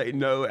going to say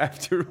no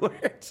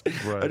afterwards.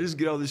 Right. I just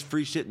get all this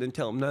free shit and then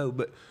tell them no.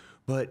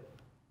 But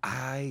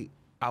I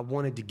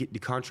wanted to get the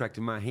contract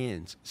in my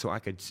hands so I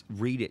could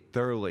read it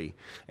thoroughly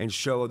and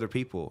show other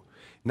people.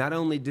 Not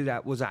only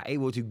was I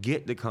able to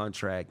get the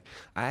contract,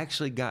 I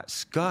actually got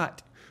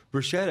Scott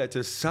Bruschetta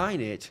to sign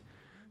it,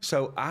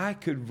 so I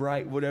could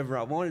write whatever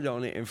I wanted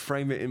on it and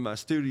frame it in my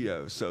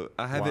studio. So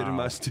I have it in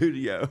my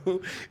studio,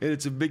 and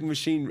it's a Big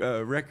Machine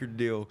record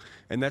deal.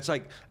 And that's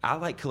like, I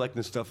like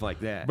collecting stuff like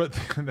that. But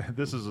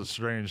this is a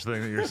strange thing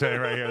that you're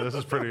saying right here. This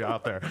is pretty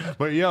out there.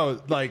 But,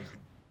 like,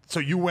 so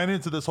you went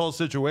into this whole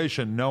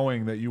situation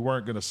knowing that you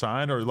weren't going to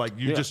sign, or like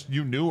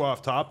you knew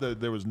off top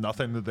that there was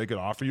nothing that they could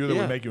offer you that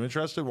would make you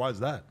interested? Why is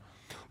that?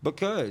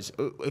 Because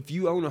if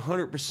you own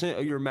 100%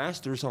 of your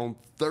masters on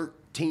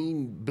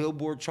 13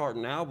 Billboard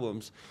charting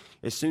albums,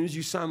 as soon as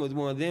you sign with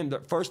one of them,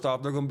 first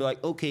off, they're going to be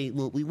like, okay,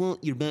 well, we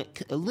want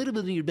a little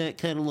bit of your back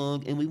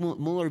catalog, and we want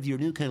more of your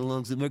new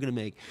catalogs that we're going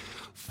to make.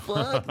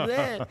 Fuck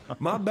that.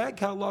 My back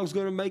catalog's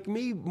going to make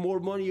me more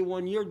money in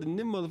 1 year than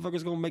them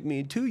motherfuckers going to make me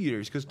in 2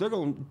 years, because they're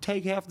going to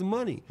take half the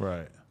money.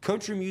 Right.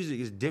 Country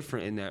music is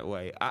different in that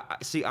way.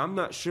 I'm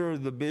not sure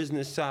the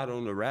business side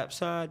on the rap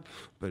side,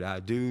 but I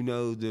do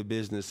know the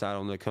business side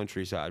on the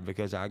country side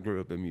because I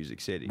grew up in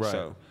Music City. Right.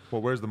 So,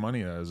 well, where's the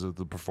money at? Is it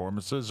the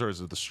performances, or is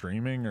it the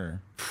streaming,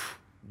 or?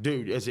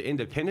 dude, as an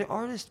independent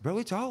artist, bro,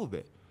 it's all of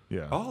it.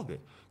 Yeah. All of it.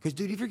 Because,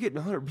 dude, if you're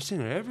getting 100%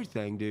 of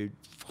everything, dude,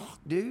 fuck,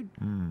 dude.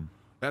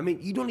 I mean,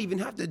 you don't even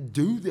have to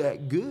do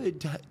that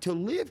good to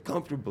live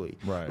comfortably.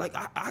 Right. Like,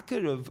 I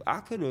could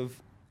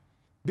have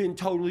been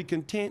totally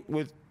content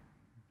with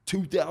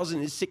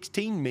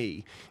 2016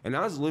 me, and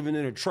I was living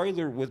in a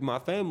trailer with my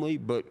family,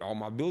 but all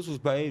my bills was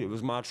paid. It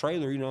was my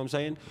trailer, you know what I'm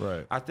saying?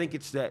 Right. I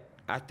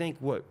think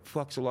what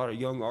fucks a lot of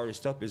young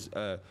artists up is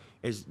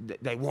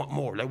they want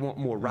more. They want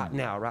more right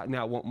now. Right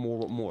now, want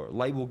more.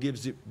 Label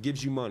gives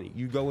you money.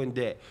 You go in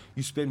debt.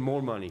 You spend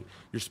more money.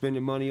 You're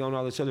spending money on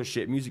all this other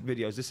shit, music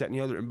videos, this, that, and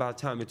the other. And by the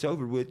time it's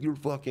over with, you're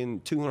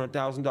fucking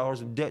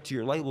 $200,000 in debt to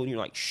your label, and you're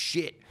like,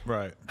 shit.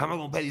 Right. How am I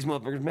gonna pay these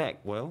motherfuckers back?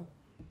 Well,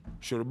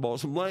 should have bought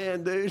some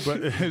land, dude.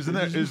 But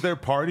is there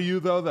part of you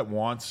though that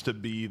wants to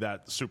be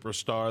that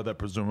superstar that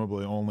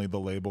presumably only the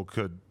label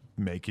could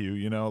make you?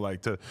 You know,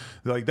 like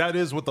that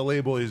is what the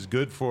label is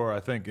good for. I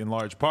think in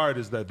large part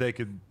is that they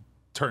could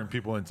turn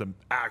people into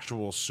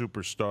actual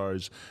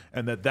superstars,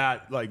 and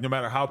that like no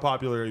matter how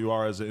popular you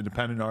are as an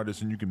independent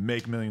artist and you can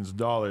make millions of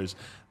dollars,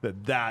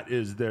 that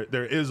is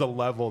there is a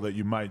level that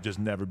you might just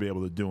never be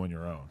able to do on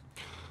your own.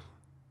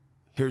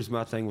 Here's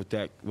my thing with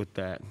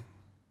that.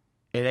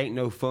 It ain't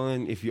no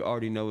fun if you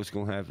already know what's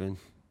gonna happen.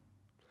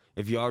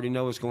 If you already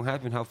know what's gonna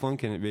happen, how fun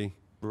can it be?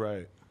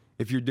 Right.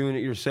 If you're doing it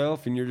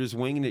yourself and you're just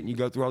winging it and you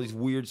go through all these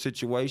weird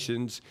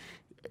situations,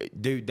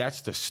 dude,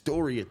 that's the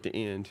story at the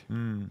end.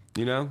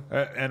 You know?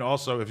 And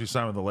also, if you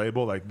sign with the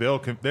label, like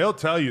they'll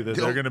tell you that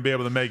they're going to be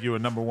able to make you a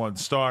 #1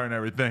 star and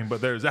everything, but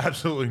there's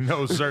absolutely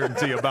no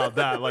certainty about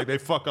that. Like they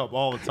fuck up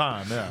all the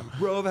time. Yeah.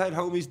 Bro, I've had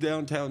homies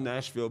downtown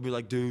Nashville be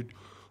like, dude,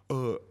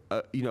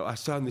 I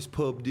signed this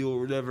pub deal or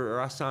whatever, or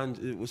I signed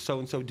it was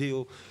so-and-so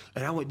deal,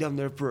 and I went down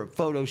there for a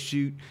photo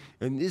shoot,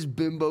 and this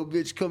bimbo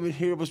bitch coming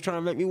here was trying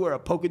to make me wear a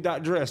polka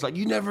dot dress. Like,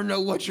 you never know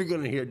what you're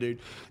going to hear, dude.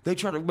 They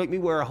try to make me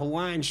wear a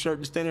Hawaiian shirt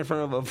and stand in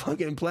front of a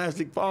fucking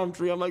plastic palm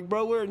tree. I'm like,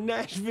 bro, we're in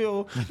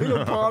Nashville. There's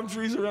no palm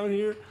trees around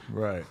here.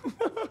 Right.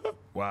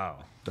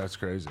 Wow. That's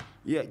crazy.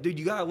 Yeah, dude,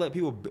 you gotta let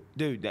people,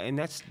 dude, and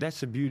that's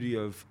the beauty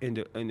of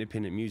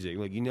independent music.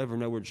 Like, you never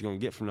know what you're gonna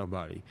get from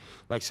nobody.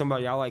 Like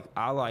somebody I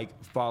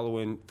like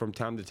following from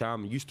time to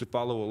time. I used to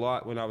follow a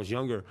lot when I was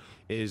younger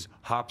is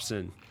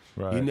Hopsin.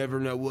 Right. You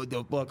never know what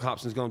the fuck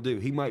Hopsin's gonna do.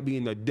 He might be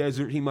in the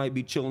desert. He might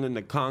be chilling in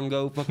the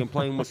Congo, fucking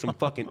playing with some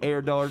fucking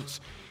air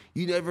darts.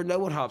 You never know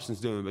what Hopsin's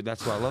doing, but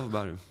that's what I love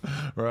about him.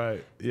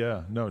 Right.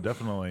 Yeah. No,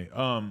 definitely.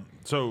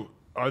 So.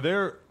 Are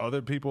there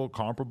other people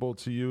comparable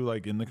to you,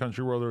 like in the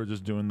country world, or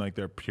just doing like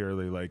their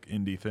purely like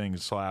indie thing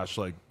 /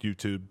 like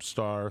YouTube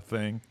star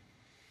thing?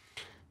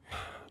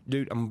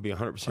 Dude, I'm gonna be 100%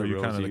 real with you. Are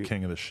you kind of the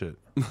king of the shit?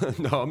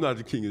 No, I'm not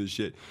the king of the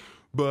shit.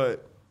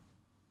 But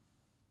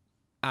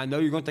I know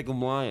you're gonna think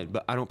I'm lying,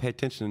 but I don't pay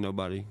attention to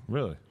nobody.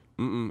 Really?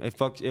 It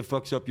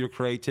fucks up your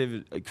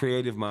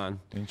creative mind.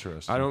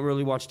 Interesting. I don't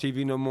really watch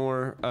TV no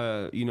more.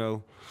 You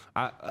know,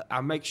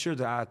 I make sure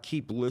that I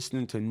keep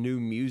listening to new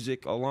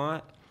music a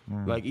lot.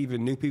 Like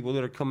even new people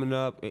that are coming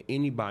up,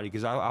 anybody,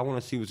 because I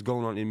want to see what's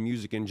going on in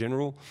music in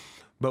general.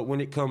 But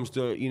when it comes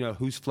to, you know,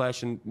 who's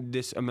flashing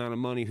this amount of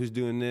money, who's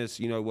doing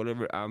this, you know,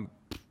 whatever,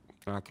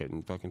 I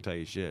couldn't fucking tell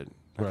you shit.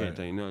 I can't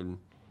tell you nothing.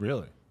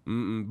 Really?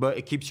 But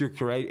it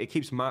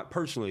keeps my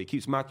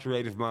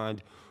creative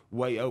mind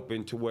way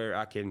open to where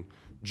I can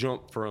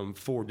jump from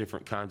 4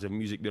 different kinds of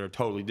music that are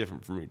totally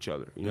different from each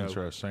other. You know?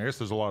 Interesting. I guess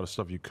there's a lot of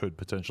stuff you could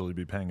potentially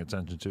be paying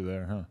attention to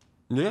there, huh?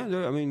 Yeah,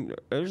 I mean,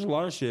 there's a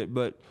lot of shit,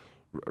 but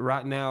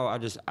right now I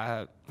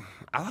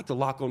like to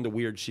lock on to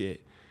weird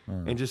shit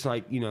and just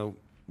like, you know,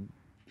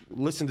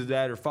 listen to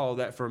that or follow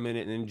that for a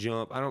minute and then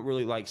jump. I don't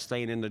really like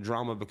staying in the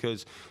drama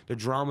because the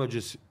drama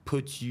just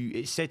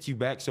it sets you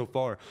back so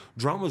far.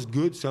 Drama's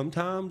good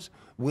sometimes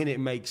when it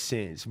makes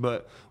sense,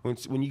 but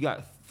when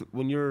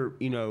you're,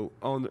 you know,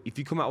 if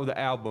you come out with an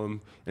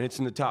album and it's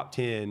in the top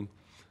 10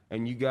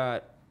 and you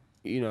got,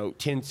 you know,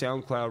 10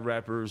 SoundCloud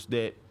rappers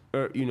that,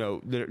 or, you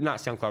know, they're not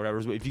SoundCloud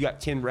rappers, but if you got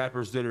 10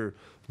 rappers that are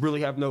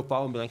really have no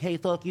following, be like, hey,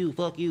 fuck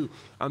you,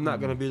 I'm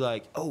not gonna be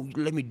like, oh,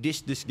 let me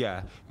dish this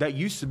guy. That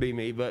used to be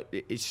me, but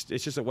it's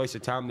just a waste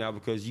of time now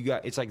because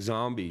it's like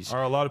zombies.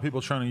 Are a lot of people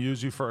trying to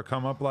use you for a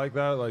come up like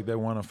that? Like they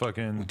want to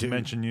fucking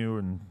mention you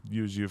and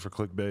use you for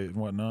clickbait and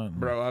whatnot?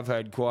 Bro, I've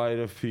had quite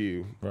a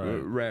few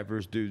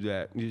rappers do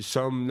that.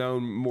 Some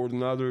known more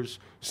than others,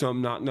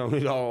 some not known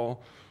at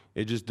all.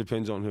 It just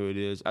depends on who it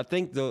is. I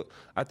think the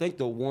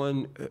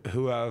one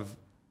who I've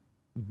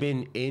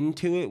been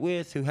into it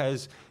with, who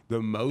has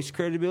the most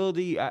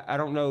credibility, I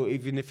don't know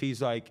even if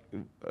he's like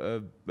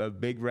a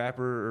big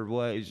rapper or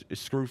what, is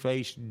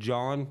Screwface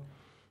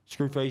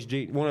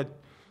G.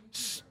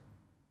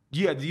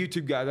 Yeah, the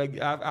YouTube guy.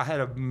 Like, I had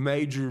a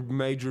major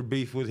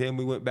beef with him.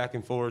 We went back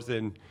and forth,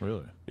 and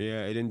really,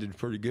 yeah, it ended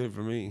pretty good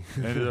for me.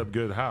 Ended up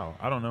good? How?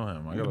 I don't know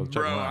him. I gotta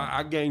check him out.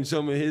 I gained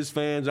some of his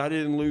fans. I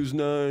didn't lose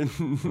none.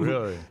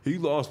 Really? He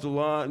lost a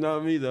lot.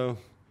 Not me though.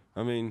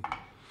 I mean.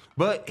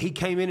 But he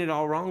came in it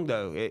all wrong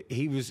though.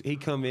 He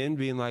come in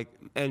being like,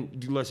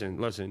 and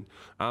listen,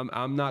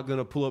 I'm not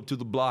gonna pull up to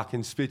the block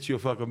and spit you a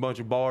fucking bunch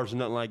of bars or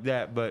nothing like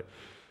that. But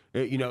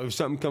You know, if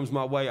something comes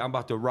my way, I'm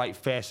about to write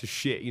fast as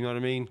shit. You know what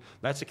I mean?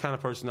 That's the kind of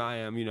person I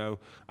am. You know,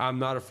 I'm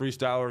not a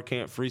freestyler,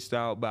 can't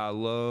freestyle, but I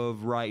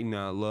love writing.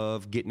 I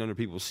love getting under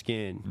people's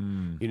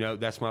skin. You know,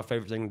 that's my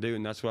favorite thing to do,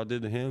 and that's what I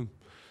did to him.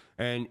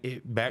 And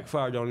it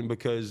backfired on him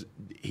because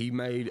he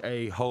made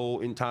a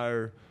whole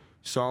entire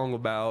song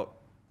about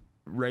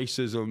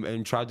racism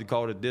and tried to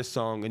call it a diss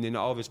song, and then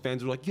all of his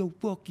fans were like, "Yo,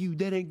 fuck you,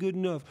 that ain't good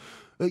enough.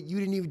 You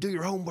didn't even do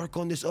your homework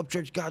on this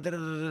Upchurch guy." Da, da,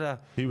 da, da.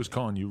 He was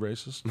calling you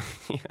racist?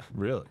 Yeah.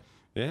 Really?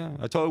 Yeah,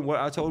 I told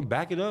him,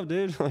 back it up,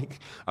 dude. Like,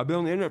 I've been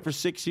on the internet for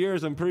 6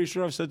 years. I'm pretty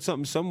sure I've said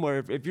something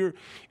somewhere. If you're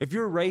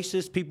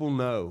racist, people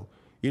know.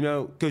 You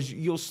know, because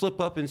you'll slip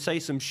up and say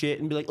some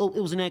shit and be like, "Oh,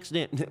 it was an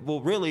accident."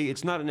 Well, really,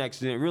 it's not an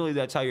accident. Really,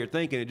 that's how you're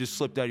thinking. It just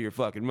slipped out of your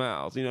fucking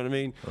mouth. You know what I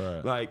mean?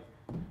 Right. Like,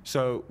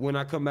 so when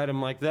I come at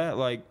him like that,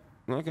 like,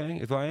 okay,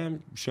 if I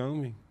am, show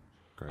me.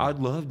 Great. I'd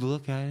love to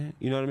look at it.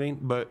 You know what I mean?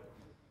 But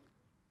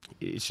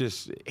it's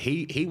just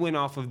he went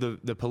off of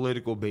the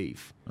political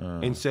beef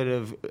instead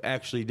of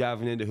actually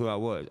diving into who I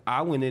was.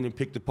 I went in and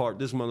picked apart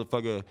this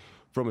motherfucker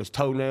from his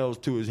toenails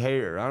to his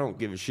hair. I don't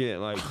give a shit.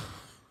 Like,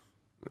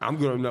 I'm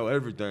gonna know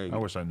everything. I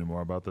wish I knew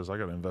more about this. I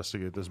gotta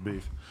investigate this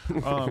beef.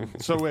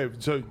 So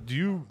wait, so do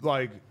you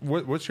like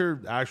what's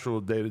your actual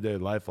day-to-day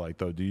life like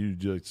though? Do you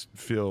just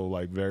feel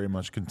like very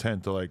much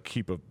content to like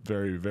keep a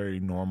very,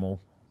 very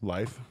normal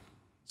life?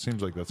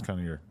 Seems like that's kind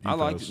of your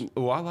ethos.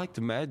 I like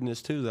the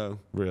madness too though.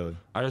 Really?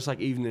 I just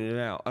like evening it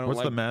out. I don't What's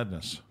like the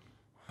madness?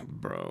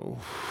 Bro.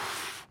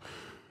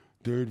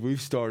 Dude,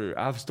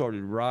 I've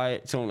started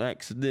riots on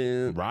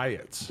accident.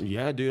 Riots?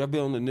 Yeah, dude, I've been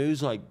on the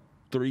news like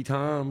 3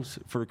 times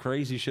for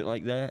crazy shit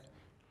like that.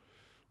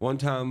 One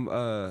time,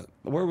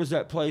 where was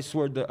that place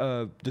where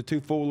the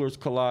 2 foolers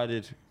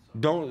collided?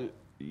 You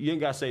ain't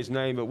gotta say his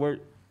name, but where?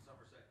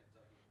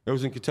 It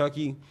was in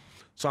Kentucky.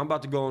 So I'm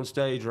about to go on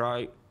stage,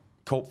 right?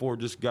 Colt Ford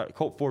just got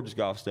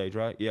off stage,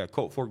 right? Yeah,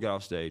 Colt Ford got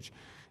off stage.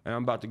 And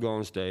I'm about to go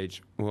on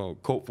stage. Well,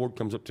 Colt Ford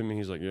comes up to me.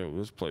 He's like, "Yo,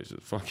 this place is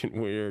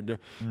fucking weird."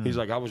 He's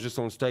like, "I was just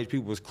on stage.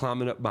 People was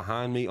climbing up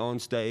behind me on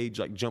stage,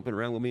 like jumping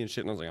around with me and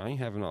shit." And I was like, "I ain't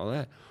having all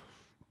that."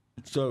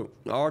 So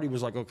I already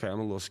was like, okay, I'm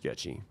a little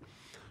sketchy.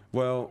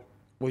 Well,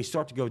 we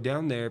start to go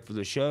down there for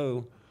the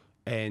show,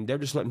 and they're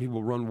just letting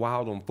people run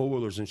wild on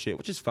 4-wheelers and shit,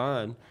 which is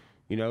fine,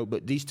 you know,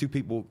 but these 2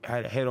 people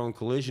had a head-on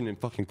collision and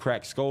fucking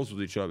cracked skulls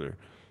with each other.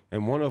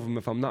 And one of them,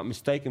 if I'm not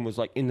mistaken, was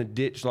like in the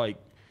ditch, like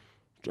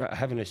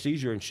having a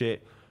seizure and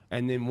shit.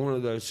 And then one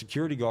of the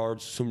security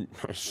guards,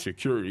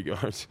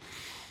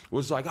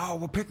 was like, "Oh,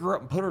 we'll pick her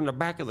up and put her in the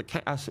back of the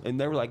car." And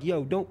they were like,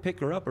 "Yo, don't pick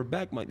her up. Her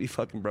back might be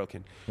fucking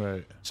broken."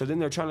 Right. So then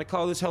they're trying to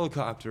call this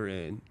helicopter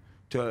in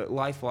to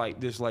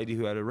lifelike this lady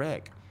who had a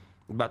wreck.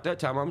 About that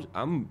time,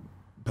 I'm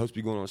supposed to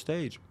be going on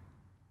stage.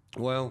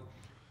 Well,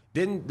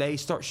 then they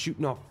start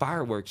shooting off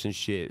fireworks and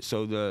shit,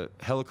 so the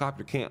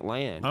helicopter can't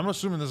land. I'm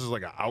assuming this is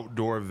like an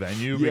outdoor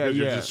venue Yeah, because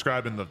you're yeah.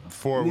 describing the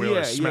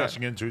 4-wheelers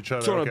smashing into each other.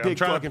 It's on a Okay, big I'm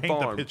trying fucking to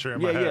paint farm. the picture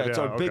in my head. Yeah, it's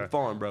on a okay. big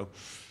farm, bro.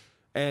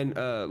 And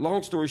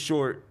long story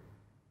short,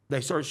 they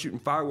started shooting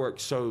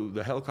fireworks, so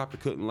the helicopter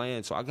couldn't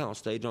land. So I got on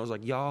stage and I was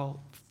like, "Y'all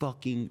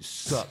fucking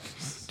suck.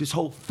 This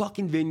whole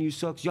fucking venue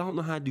sucks. Y'all don't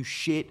know how to do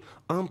shit.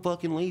 I'm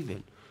fucking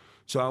leaving."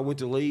 So I went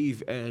to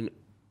leave and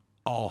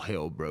all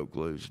hell broke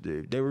loose,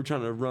 dude. They were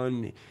trying to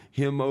run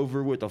him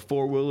over with a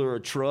 4-wheeler or a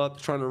truck,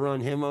 trying to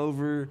run him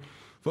over.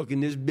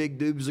 Fucking this big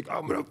dude was like,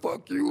 "I'm gonna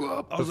fuck you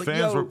up." I was The like,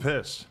 fans "Yo." were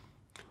pissed.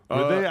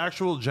 Were they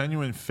actual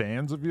genuine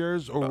fans of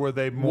yours, or were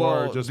they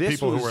more well, just this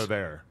people who was- were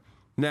there?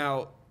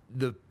 Now,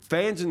 the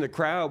fans in the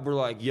crowd were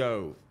like,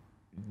 "Yo,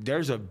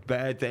 there's a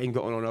bad thing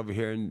going on over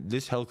here, and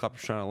this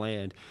helicopter's trying to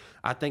land."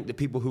 I think the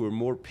people who were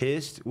more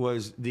pissed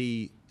was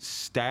the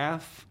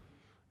staff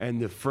and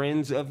the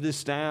friends of the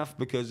staff,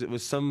 because it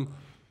was some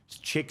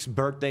chick's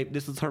birthday.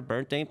 This was her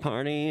birthday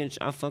party, and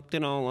I fucked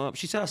it all up.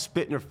 She said I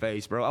spit in her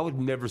face, bro. I would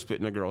never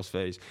spit in a girl's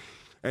face.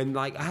 And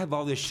like, I have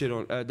all this shit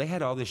on. They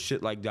had all this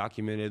shit like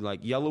documented. Like,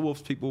 Yellow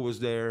Wolf's people was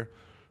there.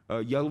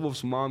 Yellow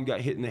Wolf's mom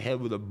got hit in the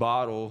head with a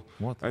bottle.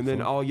 What the and then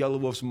fuck? all Yellow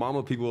Wolf's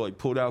mama people like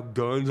pulled out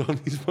guns on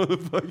these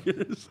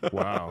motherfuckers.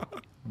 Wow.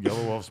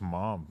 Yellow Wolf's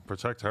mom.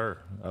 Protect her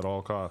at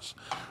all costs.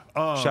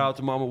 Shout out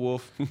to Mama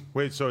Wolf.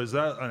 Wait, so is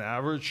that an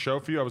average show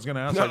for you? I was going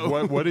to ask, No.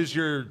 like, what is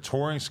your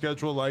touring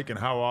schedule like, and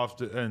how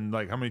often, and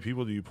like, how many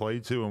people do you play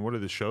to, and what are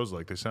the shows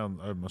like? They sound,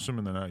 I'm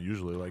assuming they're not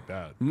usually like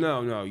that.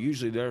 No.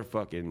 Usually they're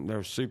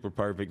super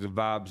perfect. The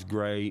vibe's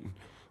great.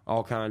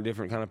 All kind of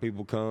different kind of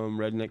people come.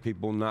 Redneck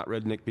people, not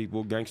redneck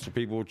people, gangster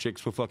people,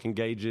 chicks with fucking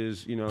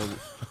gauges, you know,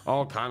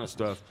 all kind of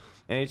stuff.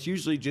 And it's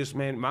usually just,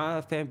 man,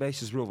 my fan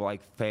base is real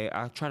like,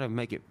 I try to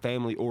make it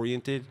family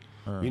oriented,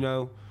 you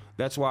know.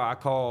 That's why I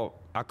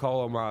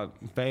call my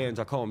fans,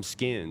 I call them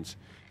skins.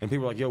 And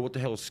people are like, "Yo, what the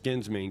hell does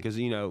skins mean?" Because,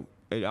 you know,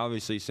 it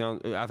obviously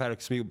sounds, I've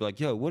had some people be like,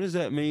 "Yo, what does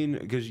that mean?"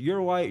 Because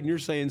you're white and you're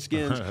saying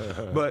skins.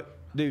 But,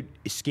 dude,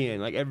 it's skin.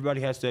 Like,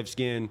 everybody has to have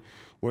skin.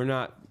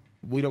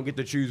 We don't get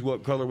to choose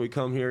what color we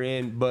come here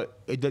in, but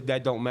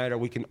that don't matter.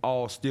 We can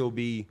all still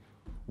be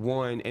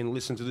one and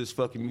listen to this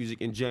fucking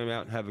music and jam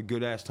out and have a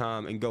good ass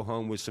time and go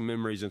home with some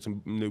memories and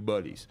some new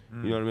buddies.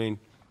 You know what I mean?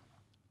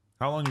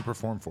 How long you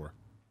perform for?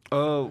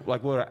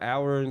 Like what, an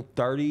hour and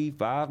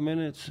 35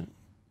 minutes?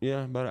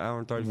 Yeah, about an hour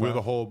and 35. With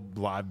a whole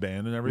live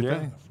band and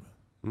everything?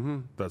 Yeah. Mm-hmm.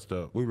 That's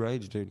dope. We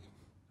rage, dude.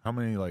 How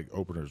many like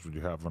openers would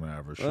you have on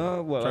average?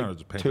 Well, trying like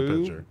to paint two. the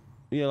picture.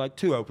 Yeah, like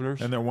 2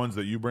 openers. And they're ones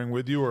that you bring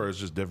with you, or it's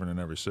just different in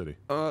every city?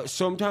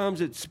 Sometimes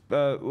it's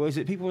is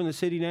it people in the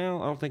city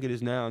now? I don't think it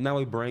is now. Now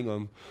we bring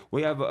them.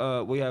 We have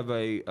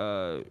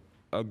a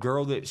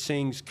girl that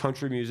sings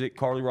country music,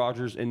 Carly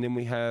Rogers, and then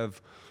we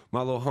have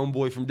my little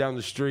homeboy from down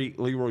the street,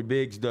 Leroy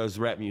Biggs, does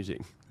rap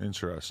music.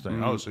 Interesting.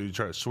 Mm-hmm. Oh, so you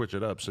try to switch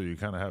it up so you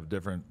kind of have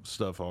different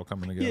stuff all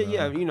coming together.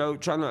 Yeah, you know,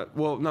 trying to.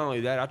 Well, not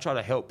only that, I try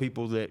to help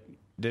people that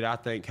I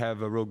think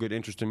have a real good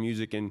interest in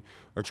music and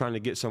are trying to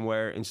get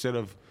somewhere instead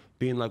of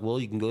being like, well,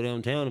 you can go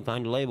downtown and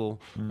find a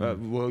label.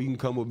 Well, you can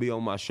come with me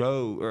on my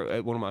show or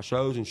at one of my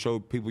shows and show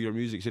people your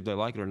music, see if they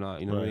like it or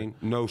not. You know what I mean?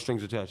 No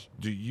strings attached.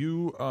 Do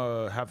you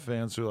have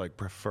fans who like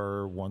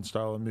prefer one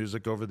style of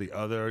music over the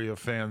other? Or you have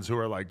fans who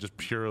are like just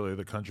purely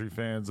the country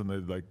fans and they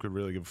like could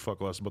really give a fuck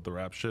less about the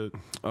rap shit?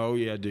 Oh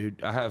yeah,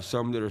 dude. I have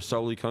some that are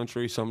solely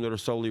country, some that are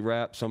solely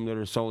rap, some that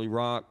are solely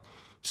rock,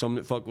 some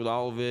that fuck with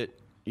all of it.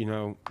 You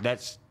know,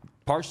 that's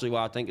partially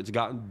why I think it's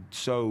gotten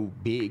so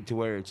big to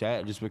where it's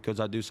at, just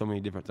because I do so many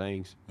different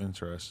things.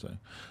 Interesting.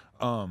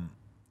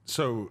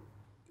 So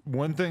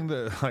one thing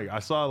that like I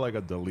saw like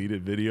a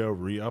deleted video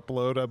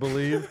re-upload, I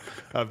believe,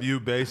 of you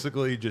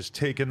basically just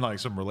taking like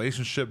some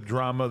relationship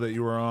drama that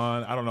you were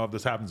on. I don't know if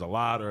this happens a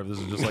lot or if this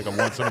is just like a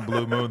once in a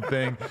blue moon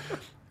thing.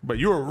 But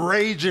you were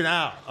raging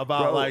out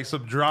about like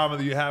some drama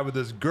that you had with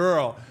this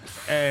girl,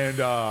 and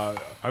I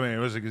mean it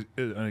was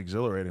an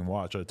exhilarating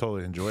watch. I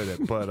totally enjoyed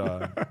it, but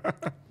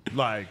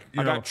like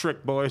you know, got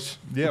tricked, boys.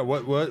 Yeah,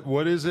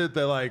 what is it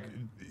that like?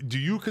 Do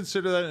you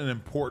consider that an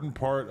important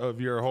part of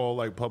your whole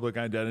like public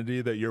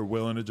identity that you're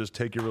willing to just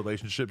take your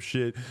relationship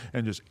shit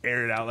and just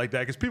air it out like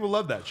that? Because people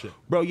love that shit,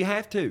 bro. You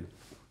have to,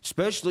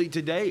 especially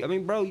today. I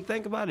mean, bro, you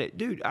think about it,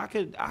 dude. I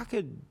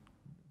could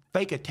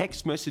fake a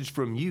text message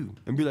from you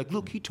and be like,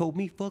 look, he told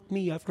me fuck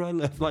me after I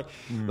left. Like,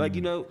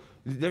 you know,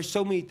 there's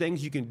so many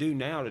things you can do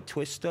now to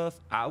twist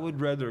stuff. I would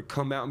rather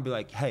come out and be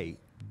like, hey,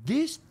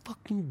 this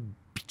fucking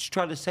bitch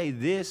tried to say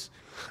this,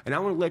 and I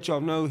want to let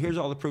y'all know, here's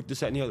all the proof,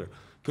 this, that, and the other.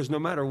 Because no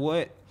matter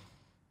what,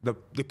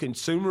 the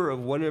consumer of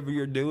whatever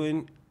you're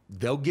doing,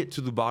 they'll get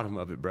to the bottom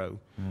of it, bro.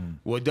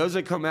 What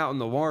doesn't come out in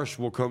the wash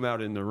will come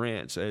out in the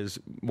rants, as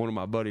one of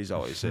my buddies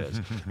always says.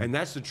 And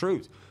that's the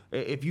truth.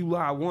 If you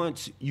lie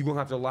once, you're going to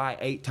have to lie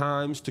 8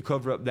 times to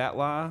cover up that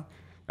lie.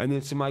 And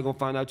then somebody going to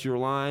find out you're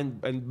lying.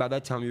 And by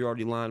that time, you're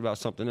already lying about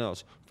something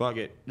else. Fuck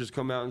it. Just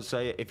come out and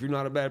say it. If you're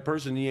not a bad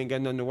person, you ain't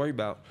got nothing to worry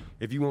about.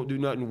 If you won't do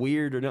nothing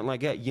weird or nothing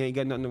like that, you ain't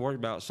got nothing to worry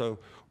about. So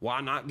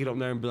why not get up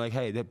there and be like,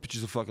 hey, that bitch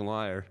is a fucking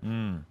liar.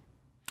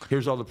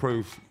 Here's all the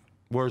proof.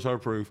 Where's her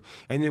proof?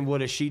 And then what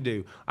does she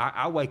do?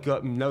 I wake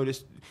up and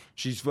notice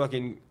she's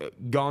fucking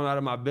gone out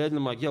of my bed, and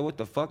I'm like, yo, what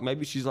the fuck?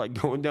 Maybe she's like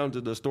going down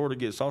to the store to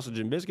get sausage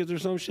and biscuits or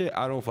some shit.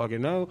 I don't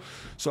fucking know.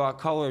 So I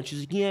call her, and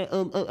she's like, yeah,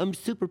 I'm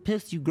super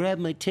pissed you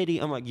grabbed my titty.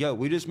 I'm like, yo,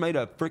 we just made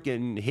a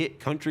freaking hit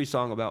country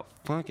song about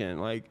fucking,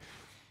 like.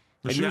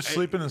 Was she was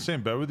sleeping in the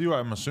same bed with you?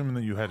 I'm assuming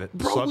that you had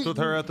slept with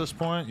her at this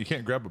point. You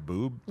can't grab a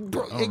boob.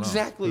 Bro,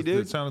 exactly, dude.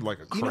 It sounded like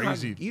a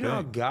crazy thing. You know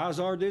how guys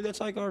are, dude? That's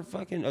like our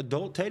fucking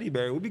adult teddy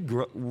bear. We'd be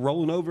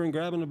rolling over and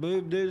grabbing a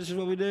boob, dude. This is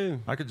what we do.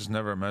 I could just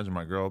never imagine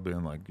my girl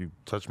being like, you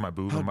touched my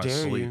boob in my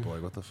sleep.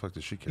 Like, what the fuck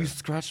does she care? You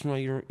scratched my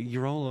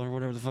urola or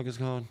whatever the fuck it's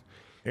called.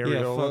 Areola?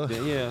 Yeah, fuck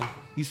that. Yeah.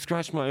 You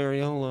scratched my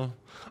areola.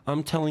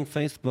 I'm telling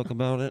Facebook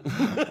about it.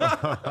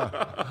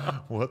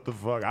 What the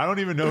fuck? I don't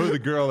even know who the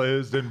girl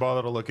is. Didn't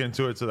bother to look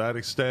into it to that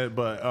extent,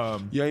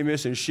 but you ain't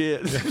missing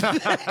shit.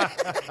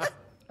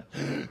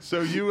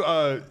 So you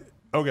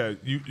okay,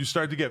 you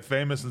start to get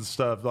famous and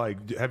stuff.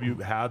 Like, have you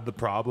had the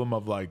problem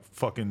of like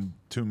fucking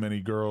too many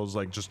girls,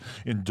 like just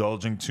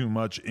indulging too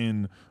much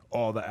in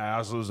all the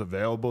asses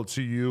available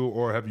to you,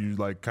 or have you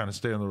like kind of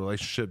stay on the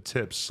relationship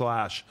tips /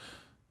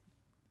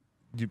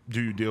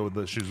 do you deal with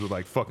the issues with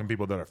like fucking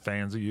people that are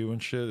fans of you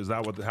and shit? Is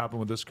that what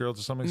happened with this girl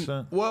to some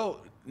extent?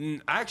 Well,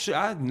 actually,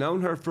 I'd known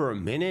her for a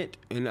minute,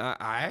 and I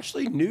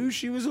actually knew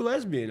she was a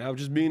lesbian. I was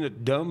just being a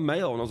dumb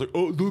male, and I was like,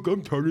 "Oh, look,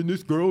 I'm turning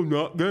this girl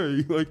not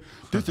gay. Like,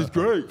 this is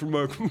great for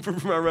my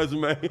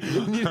resume."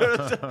 You know what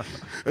I'm saying?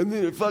 And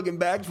then it fucking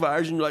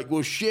backfires, and you're like,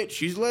 "Well, shit,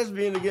 she's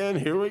lesbian again.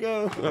 Here we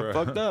go. I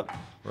fucked up."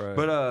 Right.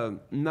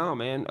 But no,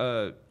 man.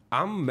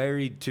 I'm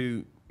married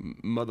to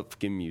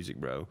motherfucking music,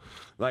 bro.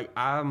 Like,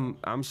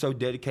 I'm so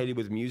dedicated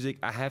with music.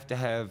 I have to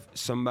have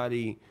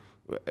somebody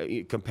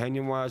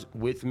companion-wise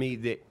with me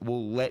that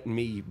will let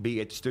me be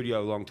at the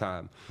studio a long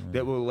time,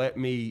 that will let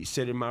me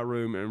sit in my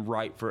room and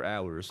write for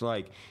hours.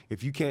 Like,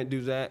 if you can't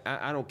do that,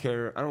 I don't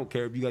care. I don't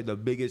care if you got the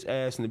biggest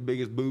ass and the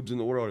biggest boobs in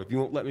the world. If you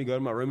won't let me go to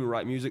my room and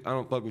write music, I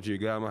don't fuck with you.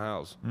 Get out of my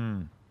house.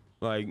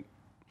 Like,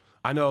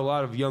 I know a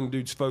lot of young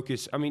dudes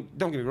focus. I mean,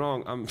 don't get me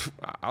wrong.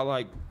 I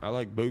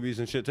like boobies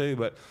and shit too,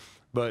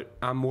 but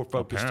I'm more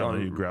focused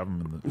Apparently on. you grab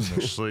them in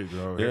their sleep,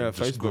 bro. Yeah,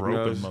 just Facebook groping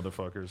knows.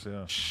 motherfuckers.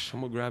 Yeah.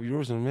 I'm gonna grab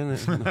yours in a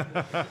minute.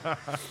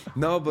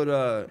 No,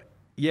 but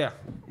Yeah,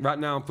 right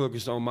now I'm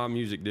focused on my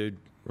music, dude.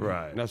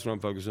 Right. That's what I'm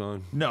focused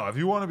on. No, if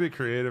you want to be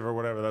creative or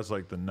whatever, that's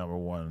like the number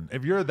one.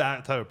 If you're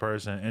that type of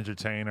person,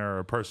 entertainer, or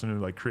a person who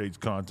like creates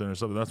content or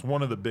something, that's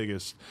one of the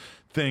biggest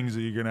things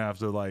that you're gonna have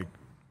to like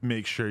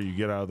make sure you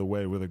get out of the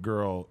way with a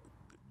girl.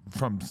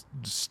 From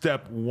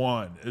step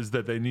one is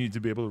that they need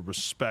to be able to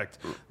respect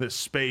the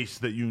space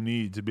that you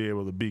need to be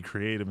able to be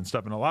creative and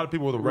stuff. And a lot of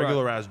people with a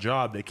regular ass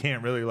job, they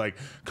can't really like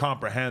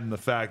comprehend the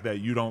fact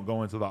that you don't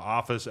go into the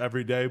office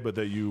every day, but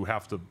that you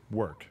have to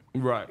work.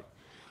 Right.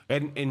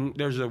 And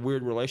there's a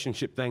weird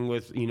relationship thing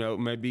with, you know,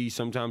 maybe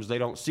sometimes they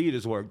don't see it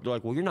as work. They're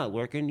like, well, you're not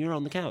working, you're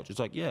on the couch. It's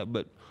like, yeah,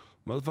 but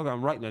motherfucker,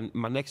 I'm writing.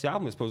 My next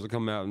album is supposed to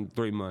come out in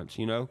 3 months,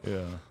 you know?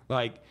 Yeah.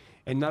 Like,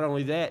 and not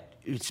only that,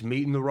 it's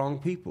meeting the wrong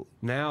people.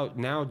 Now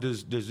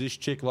does this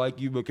chick like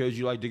you because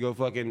you like to go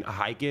fucking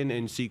hiking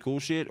and see cool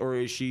shit? Or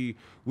is she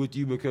with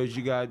you because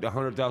you got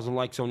 100,000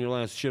 likes on your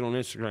last shit on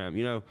Instagram?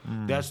 You know,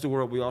 that's the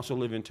world we also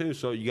live in too.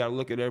 So you got to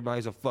look at everybody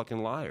as a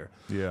fucking liar.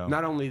 Yeah.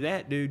 Not only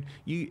that, dude,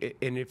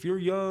 and if you're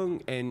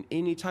young and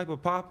any type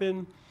of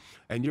popping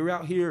and you're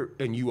out here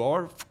and you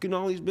are fucking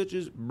all these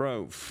bitches,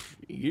 bro,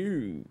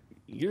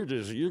 you're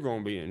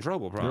gonna be in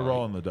trouble, probably. You're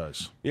rolling the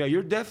dice. Yeah,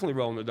 you're definitely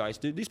rolling the dice,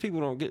 dude. These people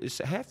don't get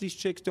half these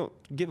chicks don't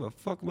give a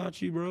fuck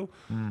about you, bro.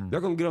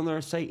 They're gonna get on there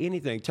and say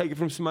anything. Take it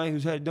from somebody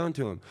who's had it done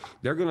to them.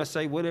 They're gonna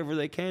say whatever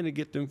they can to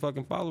get them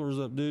fucking followers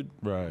up, dude.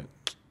 Right.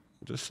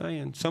 Just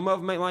saying. Some of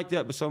them ain't like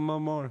that, but some of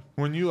them are.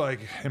 When you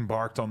like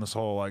embarked on this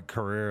whole like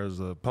career as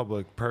a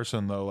public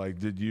person though, like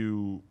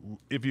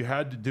if you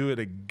had to do it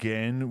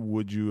again,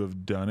 would you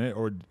have done it?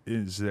 Or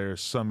is there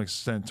some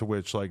extent to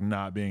which like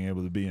not being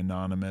able to be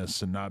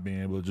anonymous and not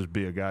being able to just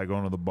be a guy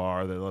going to the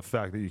bar, that the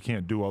fact that you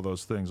can't do all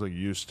those things like you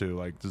used to,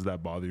 like does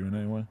that bother you in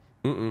any way?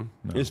 No.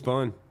 It's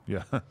fun.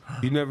 Yeah.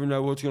 You never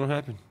know what's gonna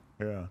happen.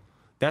 Yeah.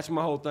 That's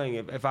my whole thing.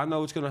 If I know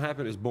what's gonna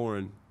happen, it's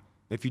boring.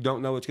 If you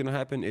don't know what's going to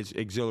happen, it's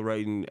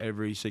exhilarating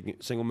every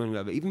single minute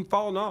of it. Even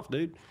falling off,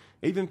 dude.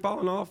 Even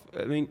falling off.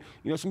 I mean,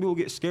 you know, some people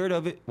get scared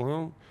of it.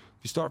 Well,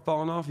 if you start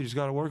falling off, you just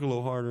got to work a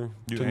little harder.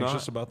 You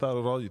anxious about that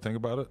at all? You think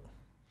about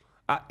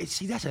it?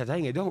 See, that's the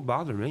thing. It don't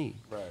bother me.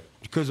 Right.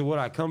 Because of what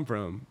I come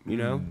from, you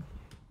know?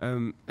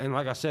 And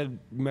like I said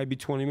maybe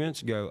 20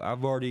 minutes ago,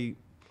 I've already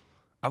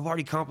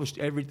accomplished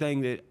everything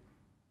that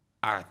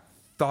I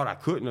thought I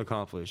couldn't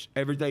accomplish.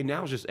 Everything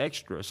now is just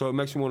extra. So it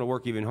makes me want to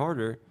work even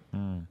harder.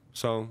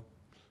 So...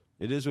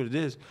 it is what it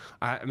is.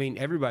 I mean,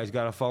 everybody's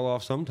got to fall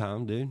off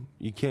sometime, dude.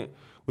 We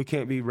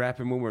can't be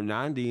rapping when we're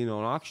 90 and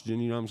on oxygen,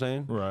 you know what I'm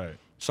saying? Right.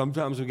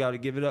 Sometimes we got to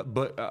give it up,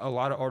 but a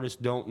lot of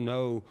artists don't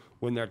know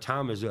when their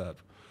time is up.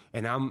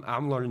 And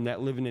I'm learning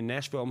that living in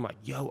Nashville. I'm like,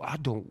 yo, I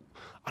don't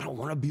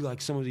want to be like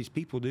some of these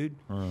people, dude.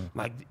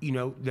 Like, you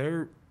know,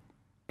 they're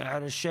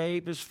out of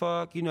shape as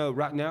fuck. You know,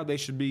 right now they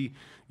should be,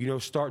 you know,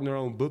 starting their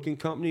own booking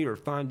company or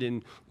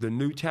finding the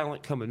new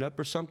talent coming up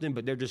or something,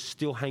 but they're just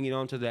still hanging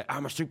on to that,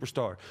 I'm a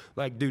superstar.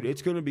 Like, dude,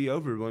 it's going to be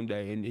over one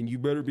day, and you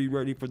better be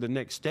ready for the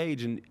next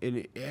stage. And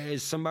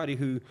as somebody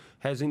who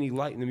has any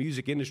light in the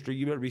music industry,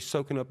 you better be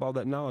soaking up all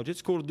that knowledge.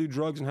 It's cool to do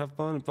drugs and have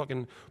fun and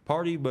fucking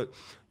party, but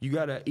you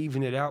got to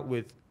even it out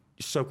with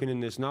soaking in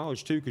this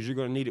knowledge too, because you're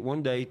going to need it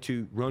one day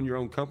to run your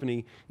own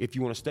company if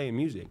you want to stay in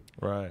music.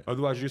 Right.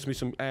 Otherwise, you're just going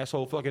to be some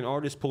asshole fucking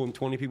artist pulling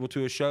 20 people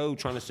to a show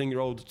trying to sing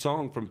your old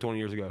song from 20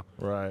 years ago.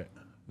 Right.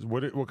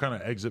 What kind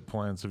of exit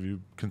plans have you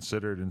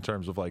considered in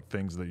terms of like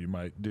things that you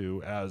might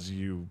do as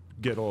you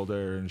get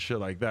older and shit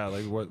like that?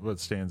 Like what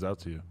stands out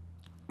to you?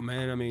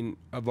 Man, I mean,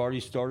 I've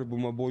already started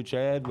with my boy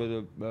Chad with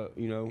a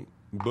you know,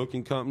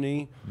 booking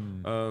company.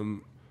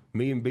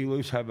 Me and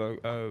B-Loose have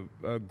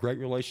a great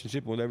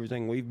relationship with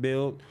everything we've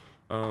built.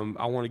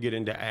 I want to get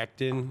into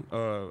acting.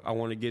 I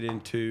want to get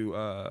into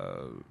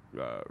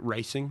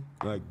racing,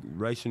 like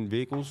racing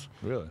vehicles.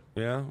 Really?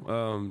 Yeah.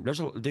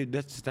 Dude,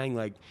 that's the thing.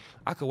 Like,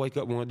 I could wake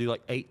up and want to do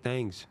like 8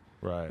 things.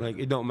 Right. Like,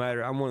 it don't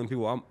matter. I'm one of the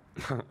people. I'm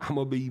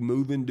gonna be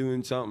moving,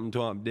 doing something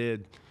until I'm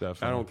dead.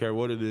 Definitely. I don't care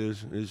what it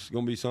is. It's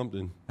gonna be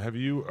something.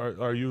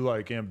 Are you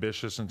like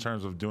ambitious in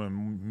terms of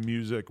doing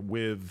music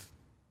with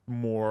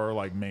more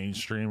like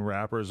mainstream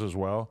rappers as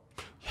well?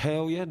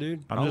 Hell yeah,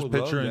 dude. I'm just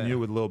picturing you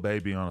with Lil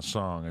Baby on a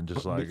song and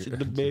just like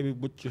the baby.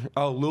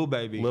 Lil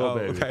Baby. Lil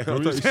Baby.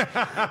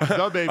 Okay.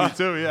 Lil Baby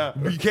too. Yeah.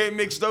 You can't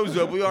mix those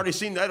up. We already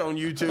seen that on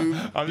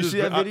YouTube. You see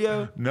that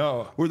video?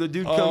 No. Where the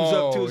dude comes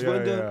up to his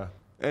window. Yeah.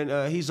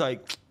 And he's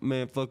like,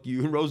 man, fuck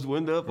you, and rolls the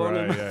window up on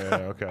him.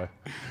 Yeah, okay.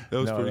 That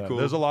was pretty cool.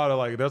 There's a lot of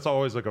like, that's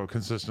always like a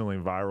consistently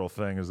viral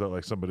thing, is that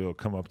like somebody will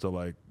come up to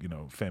like, you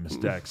know, Famous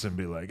Dex and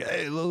be like,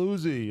 hey, Lil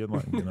Uzi, and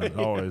like, you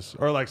know, always.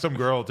 Or like some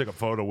girl will take a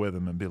photo with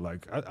him and be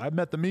like, I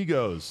met the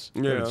Migos.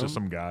 Yeah. And it's just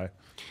some guy.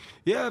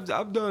 Yeah,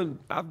 I've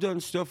done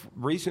stuff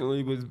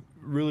recently with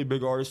really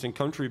big artists in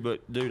country,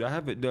 but dude,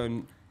 have I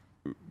done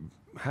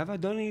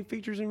any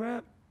features in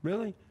rap?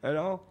 Really? At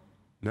all?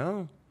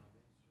 No.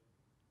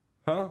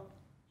 Huh?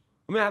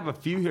 I mean, I have a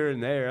few here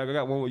and there. I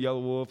got one with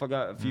Yellow Wolf. I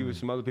got a few with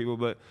some other people,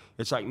 but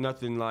it's like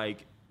nothing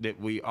like that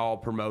we all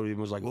promoted and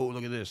was like, oh,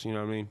 look at this. You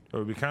know what I mean? It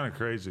would be kind of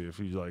crazy if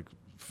you like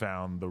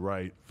found the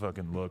right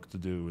fucking look to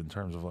do in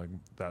terms of like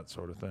that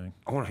sort of thing.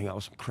 I want to hang out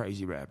with some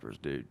crazy rappers,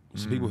 dude.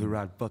 Some people who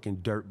ride fucking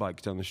dirt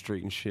bikes down the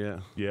street and shit.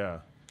 Yeah.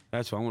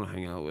 That's what I want to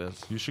hang out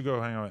with. You should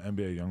go hang out with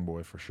NBA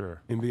Youngboy for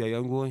sure. NBA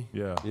Youngboy?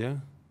 Yeah. Yeah?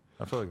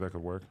 I feel like that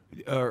could work.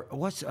 Or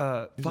what's He's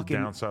fucking... a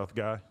down south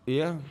guy.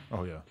 Yeah?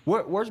 Oh, yeah.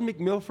 Where's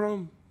McMill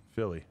from?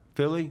 Philly.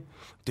 Philly?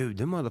 Dude,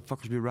 them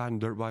motherfuckers be riding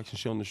dirt bikes and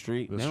shit on the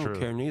street. That's They don't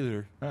true. care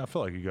neither. I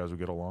feel like you guys would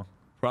get along.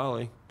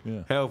 Probably.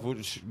 Yeah. Hell, if we'll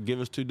just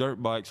give us 2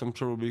 dirt bikes, I'm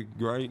sure it'll be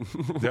great.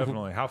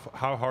 Definitely. How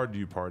hard do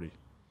you party?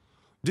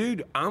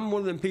 Dude, I'm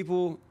one of them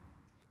people.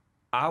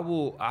 I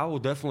will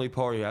definitely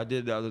party. I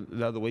did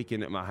the other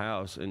weekend at my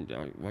house, and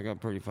I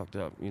got pretty fucked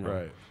up. You know,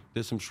 Right.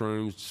 Did some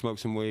shrooms, smoked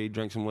some weed,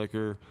 drank some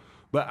liquor,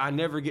 but I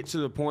never get to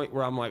the point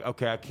where I'm like,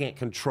 okay, I can't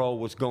control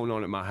what's going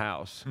on at my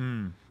house.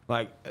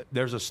 Like,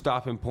 there's a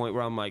stopping point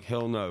where I'm like,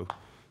 hell no.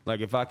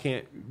 Like, if I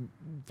can't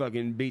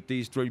fucking beat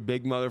these 3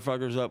 big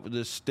motherfuckers up with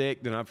this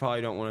stick, then I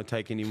probably don't want to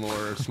take any more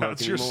or smoke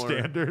That's your anymore.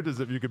 standard, is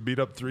if you could beat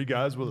up 3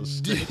 guys with a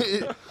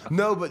stick.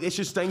 No, but it's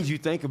just things you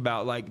think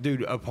about. Like,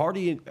 dude, a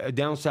party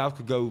down south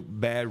could go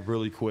bad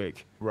really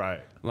quick.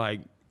 Right. Like,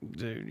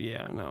 dude,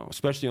 yeah, no.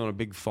 Especially on a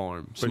big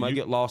farm. Somebody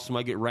you- get lost,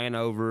 somebody get ran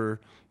over.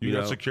 You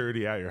know. got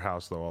security at your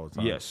house, though, all the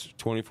time. Yes,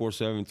 24/7,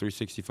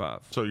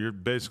 365. So you're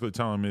basically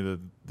telling me that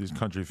these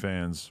country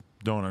fans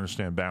don't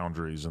understand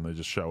boundaries and they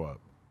just show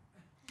up.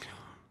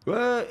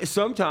 Well,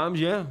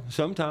 sometimes, yeah,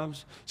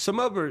 sometimes.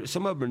 Some of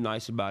them are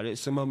nice about it.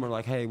 Some of them are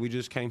like, hey, we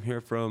just came here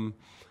from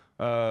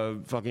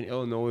fucking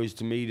Illinois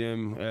to meet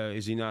him.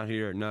 Is he not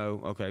here?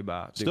 No. Okay,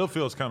 bye. Still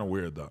feels kind of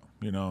weird, though.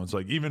 You know, it's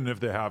like, even if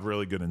they have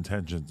really good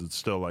intentions, it's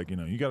still like, you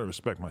know, you got to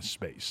respect my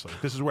space.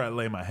 Like, this is where I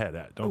lay my head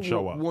at. Don't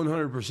show up.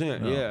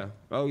 100%, yeah.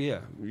 Oh,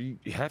 yeah. You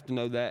have to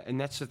know that. And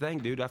that's the thing,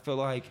 dude. I feel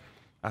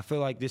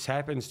like this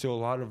happens to a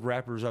lot of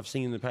rappers I've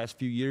seen in the past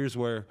few years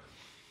where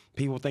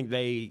people think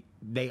they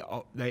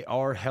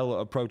are hella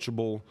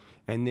approachable,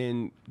 and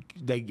then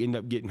they end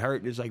up getting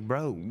hurt. It's like,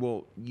 bro,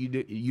 well,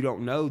 you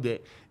don't know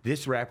that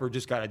this rapper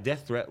just got a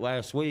death threat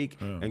last week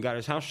and got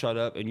his house shut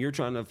up, and you're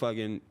trying to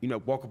fucking, you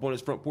know, walk up on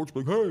his front porch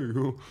like,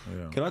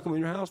 hey, can I come in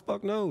your house?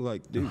 Fuck no.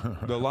 Like, dude,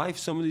 the life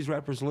some of these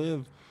rappers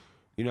live,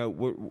 you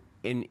know,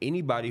 and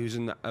anybody who's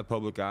in a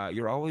public eye,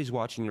 you're always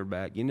watching your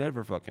back. You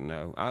never fucking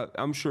know.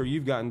 I'm sure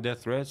you've gotten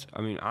death threats.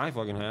 I mean, I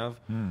fucking have.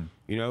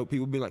 You know,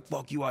 people be like,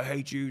 fuck you, I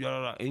hate you, da,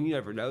 da, da. And you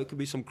never know. It could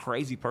be some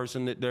crazy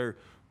person that their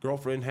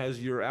girlfriend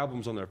has your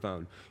albums on their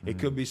phone. It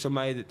could be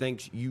somebody that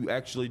thinks you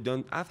actually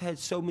done. I've had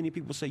so many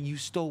people say, you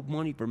stole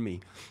money from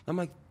me. I'm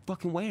like,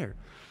 fucking where?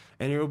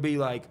 And it'll be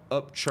like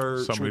up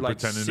church. Somebody with like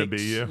pretending to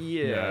 6, be you?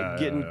 Yeah,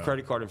 getting yeah.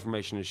 credit card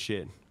information and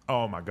shit.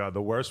 Oh my God,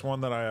 the worst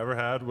one that I ever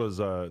had was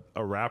a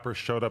rapper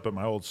showed up at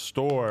my old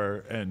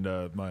store, and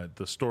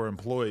the store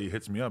employee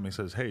hits me up and he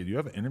says, hey, do you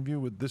have an interview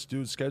with this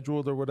dude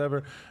scheduled or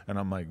whatever? And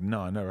I'm like,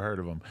 no, I never heard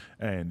of him.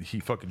 And he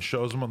fucking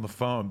shows him on the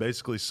phone.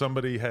 Basically,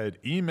 somebody had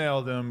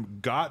emailed him,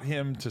 got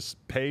him to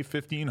pay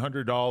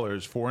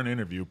 $1,500 for an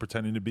interview,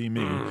 pretending to be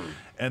me.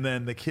 And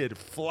then the kid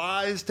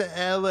flies to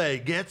LA,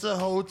 gets a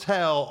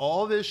hotel,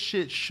 all this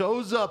shit,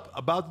 shows up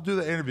about to do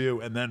the interview,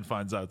 and then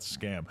finds out it's a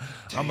scam.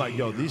 I'm like,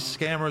 yo, these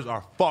scammers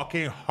are fucking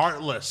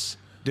heartless.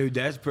 Dude,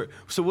 that's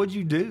so what'd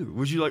you do?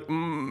 Was you like,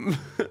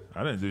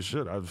 I didn't do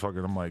shit.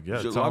 I'm like,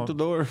 yeah, Just lock the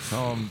door.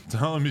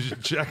 Tell him you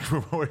should check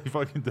before he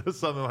fucking does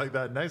something like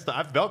that next time.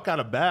 I felt kind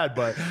of bad,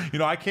 but you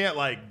know, I can't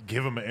like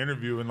give him an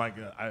interview and like,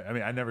 I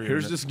mean, I never.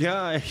 Here's this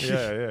guy.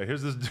 Yeah.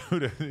 Here's this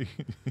dude.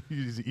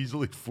 He's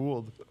easily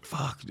fooled.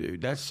 Fuck,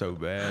 dude, that's so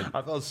bad.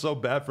 I felt so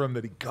bad for him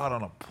that he got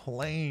on a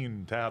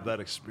plane to have that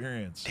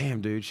experience.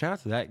 Damn, dude, shout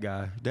out to that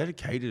guy.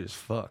 Dedicated as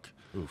fuck.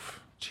 Oof.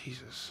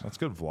 Jesus. That's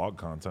good vlog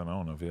content. I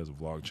don't know if he has a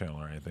vlog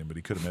channel or anything, but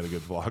he could have made a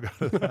good vlog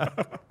out of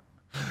that.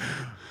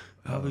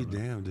 I'll be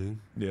damned, dude.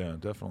 Yeah,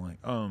 definitely.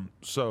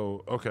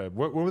 So, okay,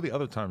 what were the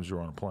other times you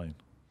were on a plane?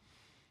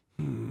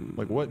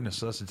 Like, what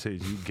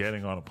necessitates you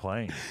getting on a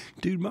plane?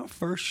 Dude, my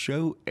first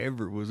show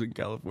ever was in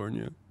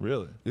California.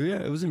 Really? Yeah,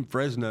 it was in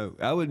Fresno.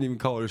 I wouldn't even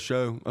call it a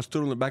show. I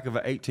stood on the back of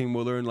an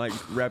 18-wheeler and like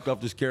wrapped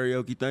off this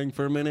karaoke thing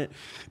for a minute.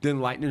 Then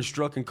lightning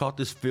struck and caught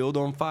this field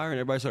on fire, and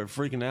everybody started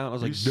freaking out. I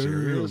was Are like, you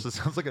serious? dude. It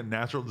sounds like a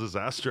natural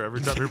disaster every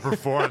time you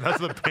perform.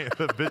 That's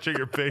the picture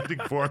you're painting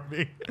for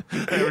me.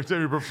 Every time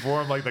you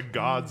perform, like the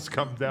gods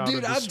come down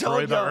Dude, and I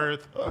destroy told the y'all.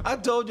 earth. I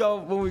told y'all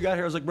when we got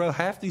here, I was like, bro,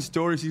 half these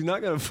stories, he's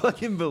not gonna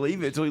fucking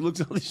believe it. So he looks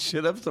all this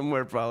shit up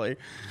somewhere, probably.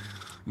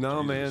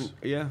 No, man.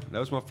 Yeah, that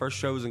was my first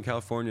show. Was in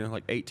California,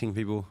 like 18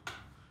 people.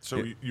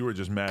 So you were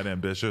just mad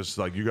ambitious.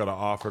 Like, you got an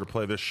offer to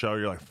play this show.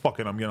 You're like, fuck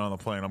it, I'm getting on the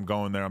plane. I'm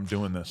going there. I'm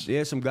doing this.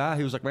 Yeah, some guy,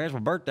 he was like, man, it's my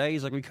birthday.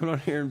 He's like, we come on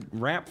here and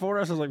rap for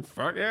us? I was like,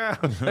 fuck yeah.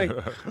 I was like,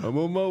 I'm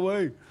on my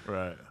way.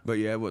 Right. But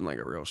yeah, it wasn't like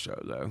a real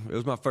show, though. It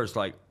was my first,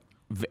 like,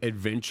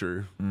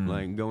 adventure,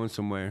 like going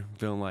somewhere,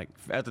 feeling like,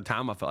 at the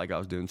time, I felt like I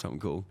was doing something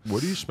cool. What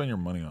do you spend your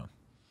money on?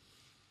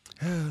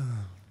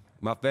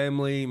 My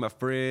family, my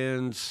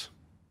friends,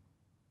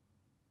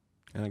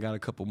 and I got a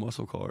couple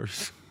muscle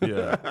cars.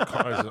 Yeah,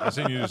 cars. I've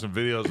seen you do some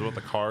videos about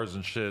the cars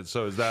and shit.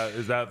 So is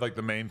that like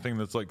the main thing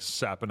that's like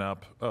sapping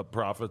up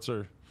profits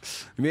or?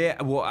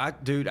 Yeah, well, I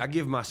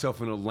give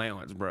myself an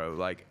allowance, bro.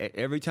 Like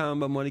every time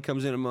my money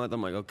comes in a month,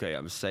 I'm like, okay,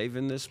 I'm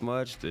saving this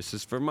much. This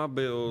is for my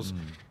bills,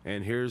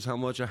 and here's how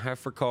much I have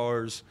for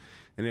cars.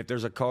 And if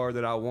there's a car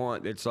that I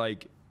want, it's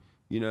like,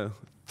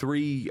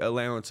 3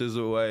 allowances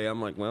away.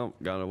 I'm like, well,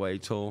 gotta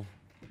wait till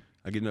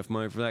I get enough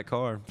money for that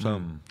car.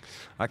 So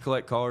I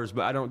collect cars,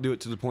 but I don't do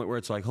it to the point where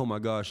it's like, oh my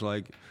gosh,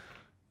 like,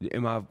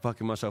 am I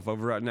fucking myself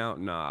over right now?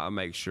 Nah, I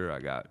make sure I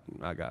got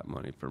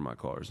money for my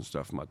cars and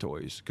stuff, for my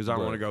toys, because I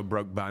don't want to go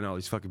broke buying all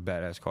these fucking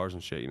badass cars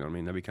and shit. You know what I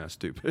mean? That'd be kind of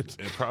stupid.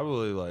 It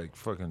probably like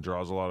fucking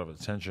draws a lot of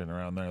attention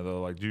around there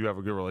though. Like, do you have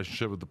a good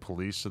relationship with the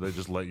police, so they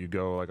just let you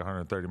go like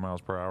 130 miles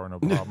per hour, no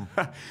problem?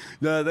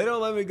 No, they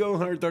don't let me go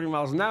 130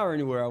 miles an hour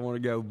anywhere I want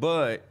to go,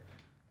 but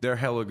they're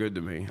hella good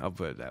to me. I'll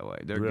put it that way.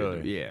 They're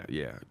really? Good to me.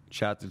 Yeah.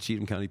 Shout out to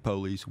Cheatham County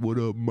Police. What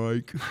up,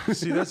 Mike?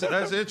 See, that's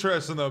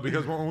interesting though,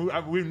 because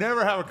we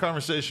never have a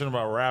conversation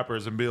about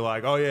rappers and be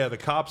like, oh yeah, the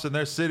cops in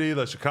their city,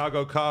 the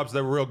Chicago cops,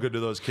 they were real good to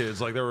those kids.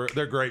 Like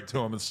they're great to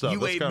them and stuff.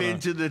 You ain't been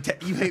to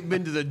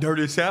the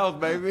dirty South,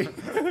 baby.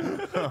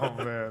 Oh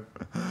man,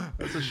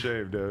 that's a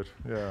shame, dude.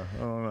 Yeah, I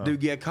don't know.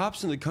 Dude, yeah,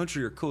 cops in the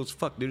country are cool as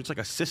fuck, dude. It's like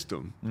a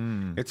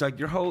system. It's like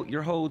your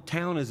whole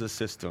town is a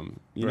system.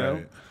 You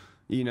know.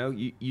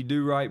 You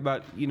do right,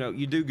 but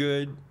you do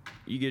good,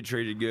 you get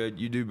treated good.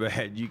 You do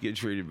bad, you get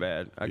treated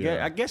bad.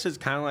 I guess it's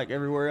kind of like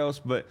everywhere else,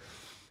 but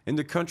in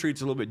the country it's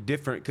a little bit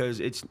different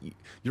because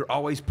you're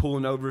always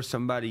pulling over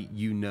somebody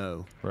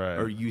right,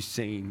 or you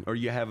seen, or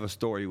you have a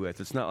story with.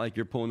 It's not like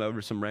you're pulling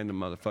over some random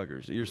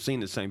motherfuckers. You're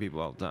seeing the same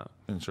people all the time.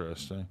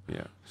 Interesting.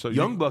 Yeah. So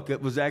Young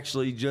Bucket was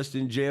actually just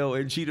in jail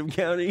in Cheatham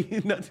County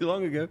not too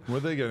long ago.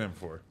 What'd they get him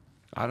for?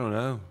 I don't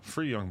know.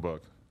 Free Young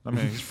Buck. I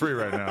mean, he's free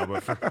right now,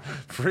 but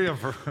free him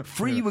for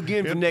free you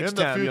again for next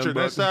time. In the future,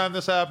 Young next time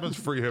this happens,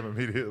 free him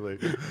immediately.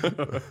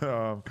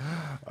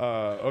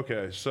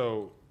 Okay,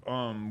 so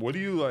what do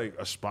you like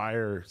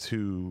aspire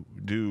to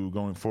do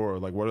going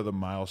forward? Like, what are the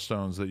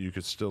milestones that you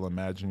could still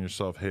imagine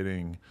yourself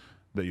hitting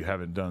that you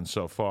haven't done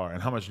so far?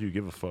 And how much do you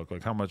give a fuck?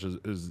 Like, how much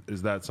is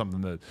that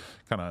something that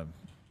kind of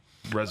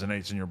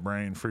resonates in your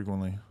brain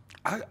frequently?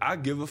 I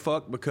give a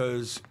fuck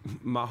because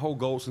my whole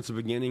goal since the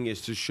beginning is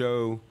to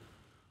show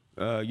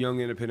young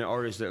independent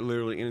artists that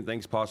literally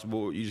anything's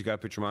possible. You just got to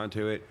put your mind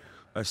to it.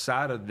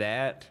 Aside of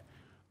that,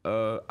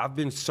 I've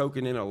been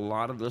soaking in a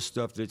lot of the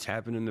stuff that's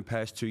happened in the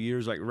past 2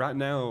 years. Like right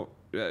now,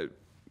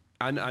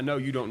 I know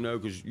you don't know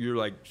because you're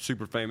like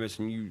super famous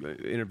and you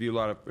interview a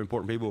lot of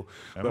important people.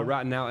 But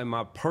right now in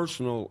my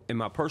personal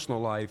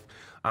life,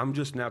 I'm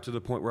just now to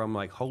the point where I'm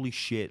like, holy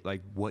shit!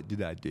 Like, what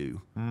did I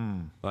do?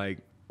 Like,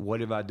 what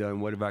have I done?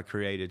 What have I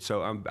created?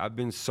 So I've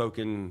been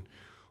soaking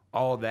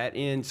all that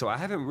in, so I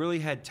haven't really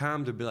had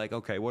time to be like,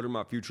 okay, what are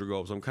my future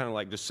goals? I'm kind of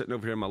like just sitting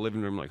over here in my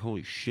living room like,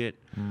 holy shit.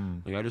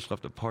 Like, I just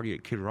left a party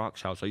at Kid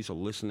Rock's house. I used to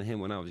listen to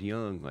him when I was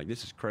young. Like,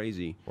 this is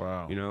crazy.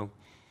 Wow.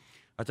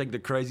 I think the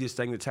craziest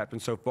thing that's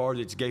happened so far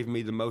that's gave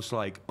me the most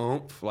like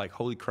oomph, like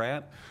holy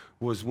crap,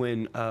 was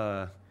when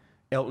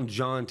Elton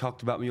John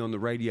talked about me on the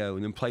radio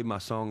and then played my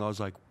song. I was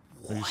like,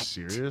 what? Are you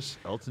serious?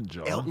 Elton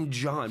John? Elton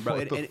John, bro.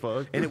 What the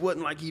fuck? And it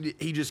wasn't like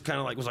he just kind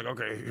of like was like,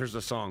 okay, here's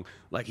the song.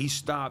 Like, he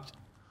stopped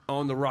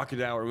on the Rocket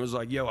Hour and was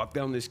like, yo, I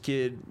found this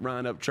kid,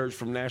 Ryan Upchurch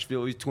from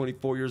Nashville. He's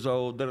 24 years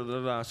old. Da, da,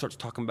 da, da. Starts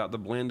talking about the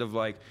blend of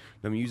like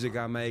the music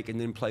I make, and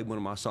then played one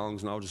of my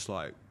songs, and I was just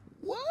like,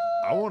 what?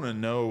 I want to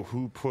know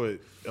who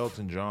put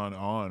Elton John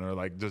on, or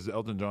like, does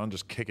Elton John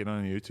just kick it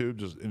on YouTube,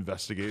 just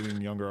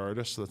investigating younger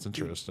artists? That's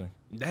interesting.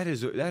 That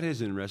is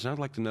interesting. I'd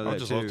like to know that too. I'd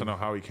just love to know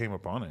how he came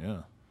upon it.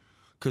 Yeah.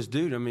 Because,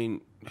 dude, I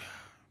mean,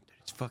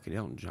 it's fucking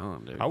Elton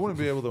John, dude. I wouldn't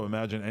be able to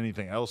imagine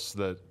anything else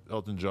that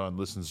Elton John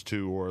listens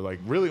to, or like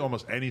really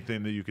almost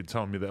anything that you could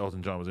tell me that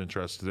Elton John was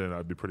interested in.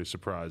 I'd be pretty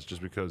surprised,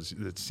 just because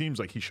it seems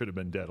like he should have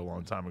been dead a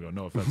long time ago.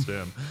 No offense to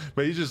him,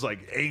 but he's just like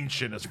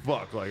ancient as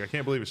fuck. Like, I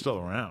can't believe he's still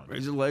around.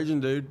 He's a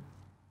legend, dude.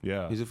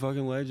 Yeah, he's a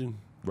fucking legend.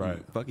 Right.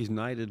 Fuck, he's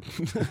knighted.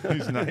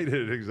 He's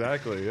knighted,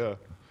 exactly. Yeah.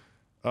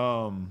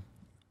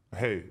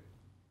 Hey,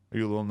 are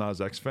you a Lil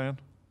Nas X fan?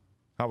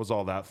 How was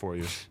all that for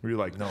you? Were you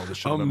like, no, this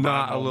should have been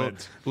my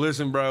moment?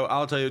 Listen, bro,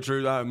 I'll tell you the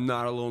truth. I'm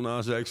not a Lil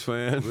Nas X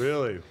fan.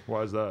 Really?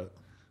 Why is that?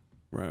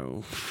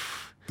 Bro.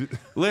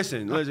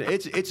 Listen.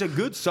 It's a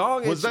good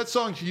song. Was that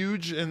song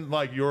huge in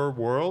like your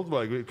world?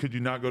 Like, could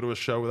you not go to a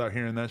show without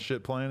hearing that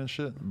shit playing and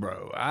shit?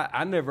 Bro,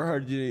 I never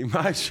heard any of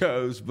my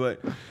shows,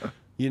 but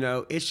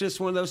it's just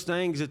one of those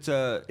things.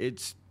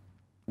 It's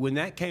when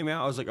that came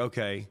out, I was like,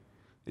 okay,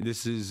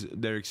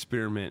 they're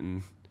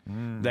experimenting.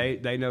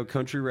 They know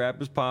country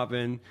rap is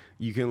popping.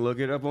 You can look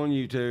it up on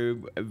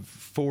YouTube.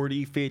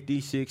 40,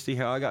 50, 60.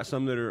 Hell, I got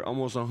some that are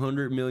almost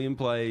 100 million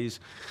plays.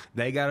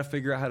 They got to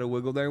figure out how to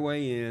wiggle their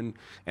way in.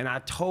 And I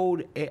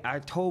told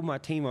my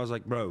team, I was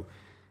like, bro,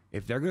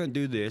 if they're going to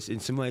do this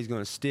and somebody's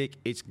going to stick,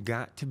 it's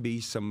got to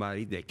be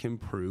somebody that can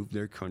prove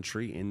their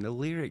country in the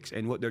lyrics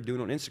and what they're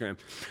doing on Instagram.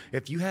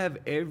 If you have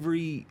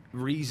every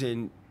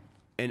reason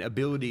and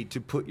ability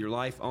to put your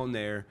life on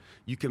there,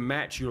 you can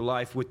match your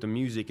life with the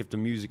music if the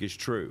music is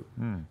true.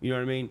 You know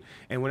what I mean?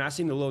 And when I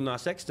seen the Lil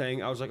Nas X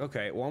thing, I was like,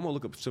 okay, well, I'm gonna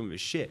look up some of his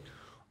shit.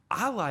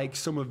 I like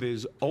some of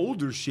his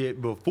older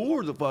shit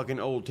before the fucking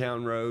Old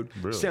Town Road.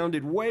 Really?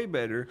 Sounded way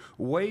better,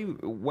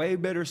 way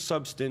better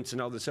substance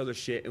and all this other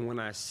shit. And when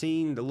I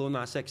seen the Lil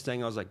Nas X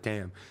thing, I was like,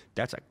 damn,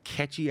 that's a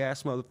catchy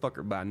ass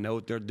motherfucker, but I know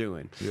what they're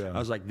doing. Yeah. I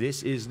was like,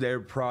 this is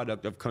their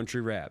product of country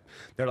rap.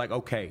 They're like,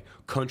 okay,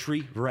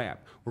 country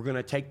rap. We're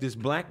gonna take this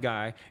black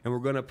guy and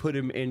we're gonna put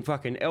him in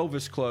fucking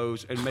Elvis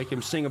clothes and make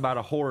him sing about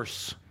a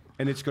horse,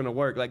 and it's gonna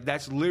work. Like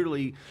that's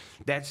literally,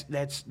 that's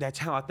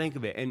how I think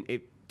of it.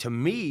 And to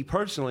me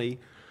personally,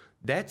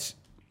 that's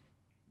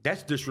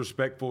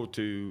disrespectful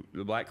to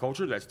the black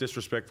culture. That's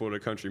disrespectful to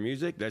country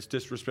music. That's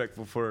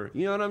disrespectful for,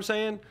 you know what I'm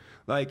saying?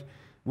 Like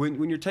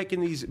when you're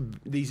taking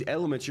these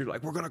elements, you're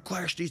like, we're gonna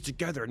clash these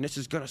together and this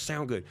is gonna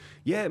sound good.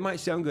 Yeah, it might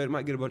sound good. It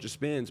might get a bunch of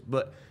spins,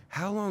 but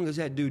how long is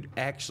that dude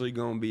actually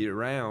gonna be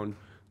around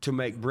to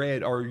make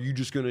bread, or are you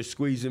just gonna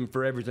squeeze him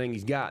for everything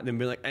he's got and then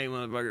be like, hey,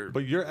 motherfucker?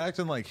 But you're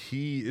acting like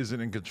he isn't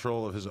in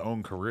control of his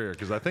own career,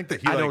 because I think that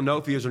he. I don't know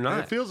if he is or not.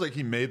 It feels like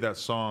he made that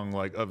song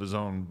like of his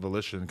own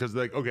volition. Because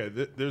like, okay,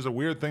 there's a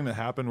weird thing that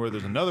happened where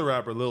there's another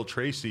rapper, Lil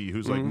Tracy,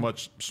 who's like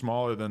much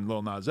smaller than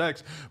Lil Nas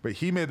X, but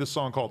he made this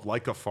song called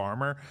 "Like a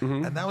Farmer,"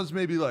 and that was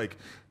maybe like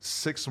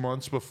 6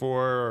 months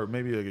before, or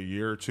maybe like a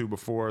year or two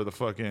before the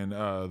fucking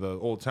the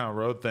Old Town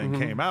Road thing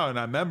came out. And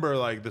I remember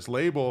like this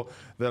label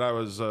that I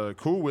was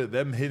cool with,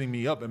 them hitting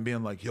me up and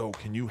being like, yo,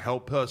 can you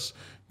help us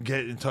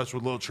get in touch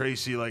with Lil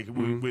Tracy, like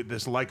with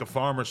this "Like a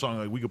Farmer" song?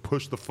 Like we could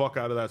push the fuck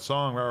out of that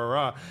song, rah, rah,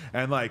 rah.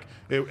 And like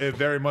it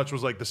very much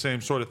was like the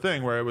same sort of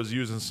thing, where it was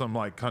using some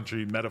like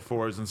country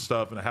metaphors and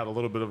stuff, and it had a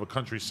little bit of a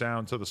country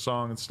sound to the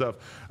song and stuff.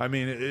 I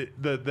mean,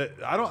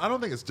 I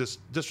don't think it's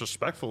just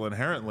disrespectful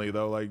inherently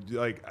though.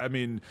 Like I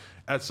mean,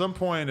 at some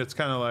point it's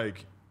kind of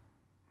like,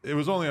 it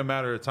was only a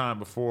matter of time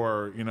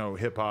before, you know,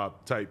 hip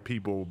hop type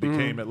people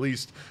became at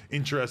least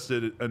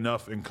interested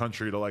enough in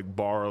country to like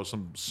borrow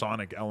some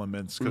sonic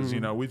elements, because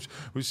you know we've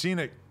seen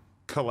it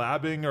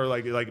collabing or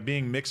like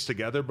being mixed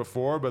together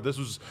before, but this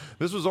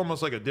was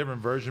almost like a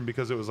different version,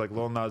 because it was like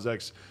Lil Nas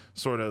X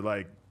sort of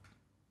like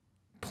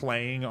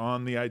playing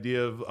on the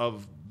idea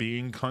of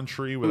being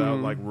country without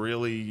like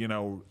really, you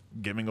know,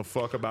 giving a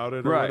fuck about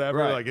it or whatever.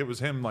 Right. Like it was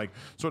him like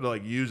sort of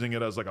like using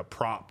it as like a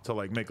prop to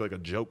like make like a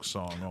joke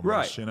song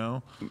almost, you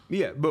know?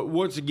 Yeah, but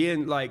once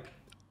again, like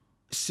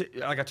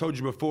I told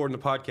you before in the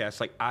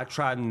podcast, like I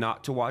try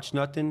not to watch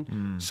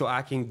nothing so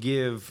I can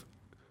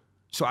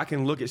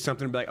look at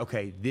something and be like,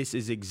 okay, this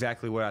is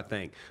exactly what I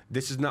think.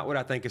 This is not what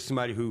I think as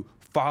somebody who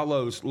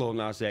follows Lil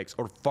Nas X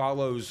or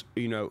follows,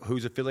 you know,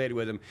 who's affiliated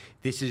with him.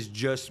 This is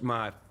just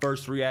my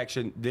first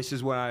reaction. This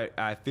is what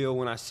I feel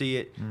when I see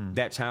it.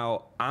 That's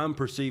how I'm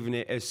perceiving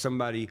it as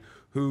somebody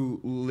who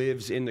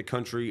lives in the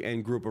country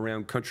and grew up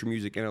around country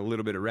music and a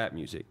little bit of rap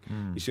music.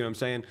 You see what I'm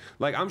saying?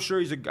 Like I'm sure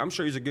he's a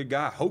good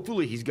guy.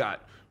 Hopefully he's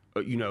got,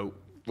 you know,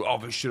 all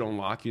this shit on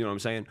lock. You know what I'm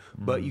saying?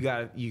 But you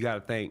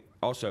gotta think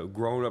also,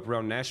 growing up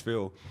around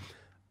Nashville,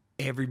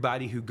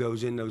 everybody who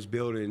goes in those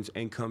buildings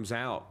and comes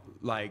out,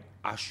 like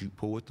I shoot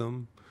pool with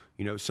them.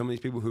 You know, some of these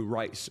people who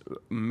write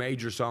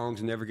major songs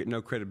and never get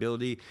no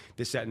credibility,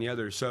 this, that, and the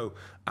other. So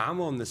I'm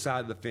on the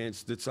side of the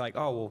fence that's like,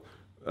 oh,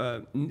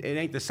 well, it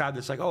ain't the side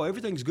that's like, oh,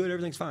 everything's good,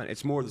 everything's fine.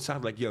 It's more the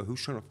side like, yo,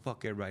 who's trying to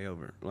fuck everybody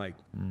over? Like,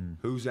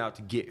 who's out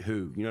to get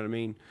who? You know what I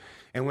mean?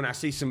 And when I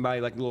see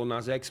somebody like Lil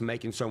Nas X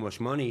making so much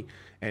money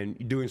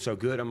and doing so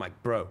good, I'm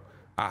like, bro,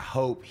 I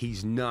hope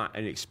he's not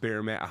an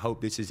experiment. I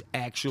hope this is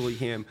actually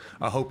him.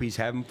 I hope he's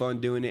having fun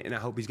doing it, and I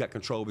hope he's got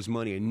control of his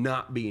money and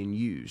not being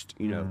used,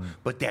 you know?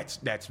 But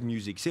that's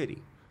Music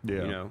City.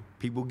 Yeah. You know,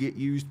 people get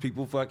used,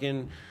 people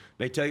fucking,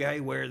 they tell you, hey,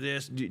 wear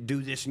this,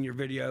 do this in your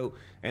video,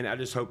 and I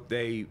just hope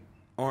they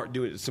aren't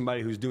doing it to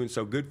somebody who's doing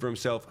so good for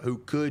himself, who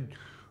could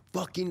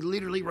fucking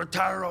literally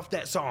retire off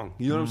that song.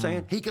 You know what I'm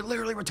saying? He could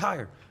literally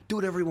retire. Do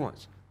whatever he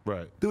wants.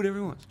 Right. Do whatever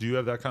he wants. Do you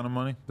have that kind of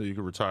money that you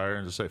could retire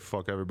and just say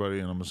fuck everybody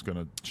and I'm just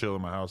gonna chill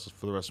in my house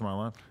for the rest of my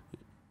life?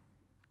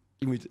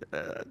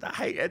 I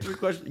hate answering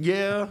questions.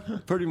 Yeah,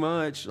 pretty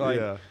much.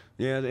 Like,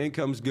 yeah, the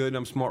income's good and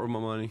I'm smart with my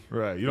money.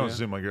 Right. You don't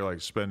seem like you're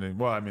like spending.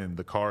 Well, I mean,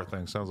 the car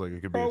thing sounds like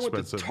it could be expensive. I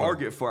went to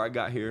Target before I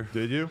got here.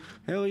 Did you?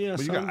 Hell yeah.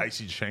 But you got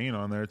Icy Chain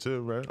on there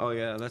too, right? Oh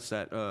yeah, that's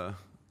that.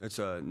 It's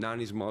a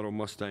 '90s model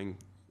Mustang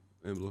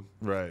emblem.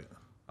 Right.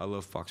 I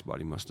love Fox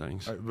Body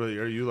Mustangs. But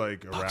are you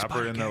like a Fox rapper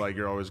Body in there? gang. Like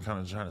you're always kind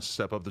of trying to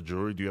step up the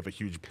jewelry? Do you have a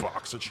huge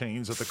box of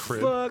chains at the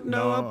crib? Fuck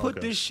no, I put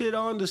Okay. this shit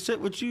on to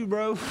sit with you,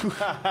 bro.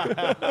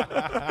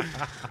 I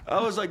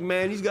was like,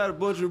 man, he's got a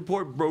bunch of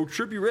report, bro.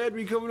 Trippie Redd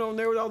be coming on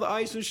there with all the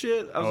ice and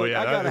shit. I was Oh like,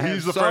 yeah, I gotta have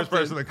he's the first something.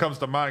 person that comes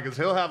to mind because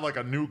he'll have like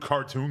a new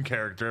cartoon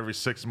character every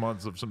 6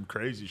 months of some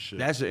crazy shit.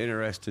 That's an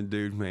interesting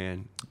dude,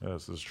 man.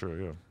 Yes, that's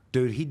true. Yeah.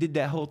 Dude, he did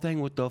that whole thing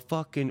with the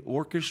fucking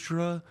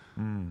orchestra.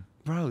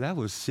 Bro, that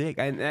was sick.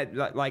 And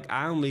that, like,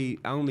 I only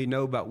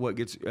know about what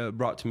gets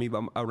brought to me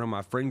around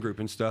my friend group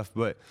and stuff.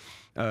 But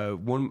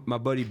my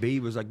buddy B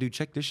was like, dude,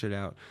 check this shit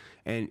out.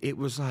 And it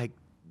was like,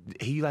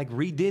 he like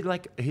redid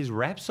like his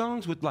rap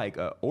songs with like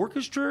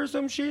orchestra or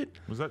some shit.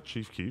 Was that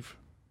Chief Keef,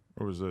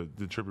 or did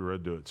Trippie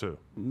Redd do it too?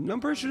 I'm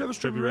pretty sure that was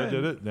Trippie Trippie Redd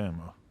Redd. did it.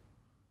 Damn.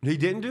 He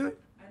didn't do it?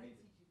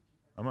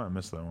 I might have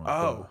missed that one.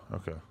 Oh.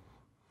 Okay.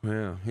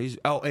 Yeah,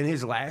 and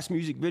his last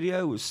music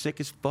video was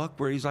sick as fuck,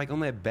 where he's like on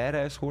that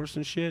badass horse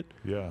and shit.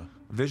 Yeah.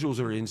 Visuals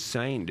are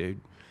insane,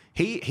 dude.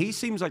 He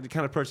seems like the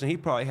kind of person, he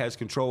probably has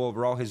control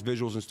over all his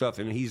visuals and stuff,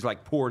 and he's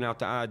like pouring out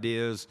the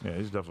ideas. Yeah,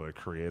 he's definitely a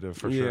creative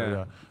for sure.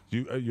 Yeah.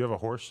 Yeah. You have a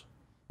horse?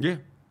 Yeah.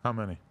 How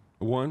many?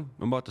 One.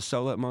 I'm about to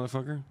sell that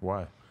motherfucker.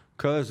 Why?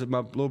 Because my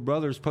little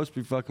brother's supposed to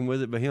be fucking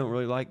with it, but he don't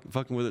really like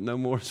fucking with it no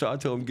more, so I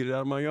told him to get it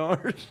out of my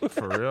yard.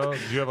 For real? Do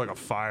you have like a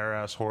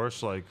fire-ass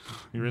horse? Like,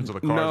 you're into the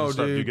cars No, and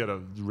stuff? dude. You get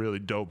a really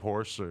dope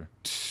horse? Or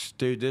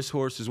Dude, this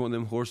horse is one of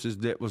them horses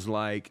that was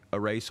like a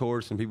race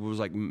horse, and people was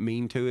like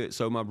mean to it.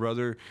 So my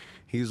brother,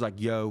 he was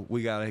like, "Yo,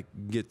 we gotta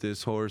get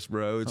this horse,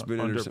 bro. It's been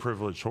in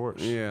underprivileged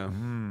horse. Yeah.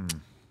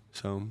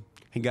 So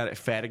he got it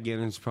fat again,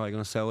 and he's probably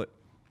gonna sell it.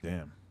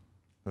 Damn.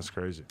 That's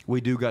crazy.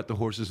 We do got the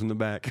horses in the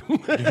back.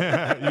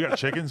 Yeah, you got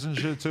chickens and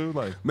shit too?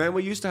 Like, Man,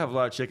 we used to have a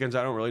lot of chickens.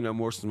 I don't really know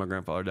more since my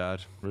grandfather died.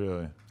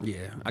 really?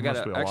 Yeah,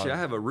 Must be a lot. I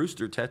have a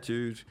rooster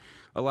tattooed.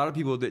 A lot of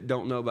people that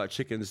don't know about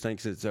chickens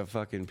thinks it's a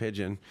fucking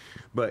pigeon,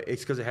 but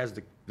it's because it has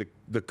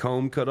the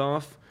comb cut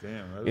off.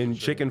 Damn, that is In a shame.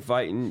 chicken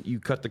fighting, you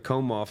cut the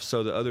comb off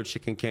so the other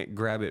chicken can't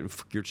grab it and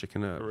fuck your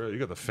chicken up. Really? You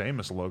got the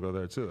famous logo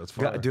there too. That's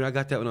fire. Dude, I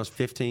got that when I was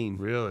 15.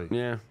 Really?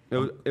 Yeah.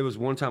 It was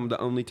one time the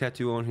only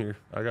tattoo on here.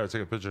 I gotta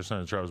take a picture,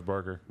 send it to Travis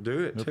Barker. Do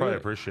it, He'll do probably it.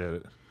 appreciate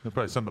it. He'll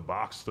probably send the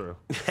box through.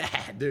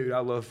 Dude, I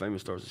love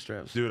Famous Stars and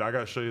Straps. Dude, I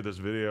gotta show you this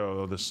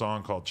video of this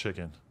song called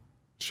Chicken.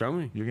 Show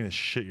me. You're gonna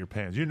shit your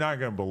pants. You're not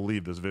gonna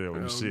believe this video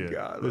when you see it.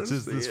 God, It's let's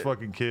just see this it.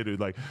 fucking kid who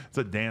it's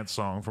a dance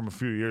song from a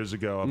few years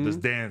ago of this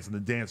dance, and the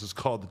dance is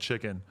called the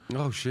Chicken.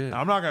 Oh, shit.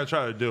 I'm not gonna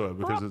try to do it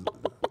because it's.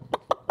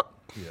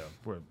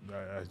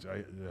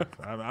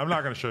 I'm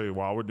not gonna show you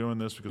while we're doing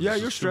this because Yeah,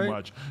 it's you're just too straight.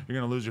 much. You're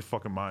gonna lose your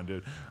fucking mind,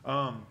 dude.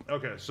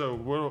 Okay, so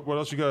what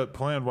else you got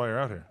planned while you're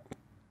out here?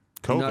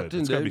 COVID. Nothing,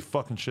 It's gotta be dude.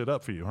 fucking shit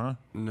up for you, huh?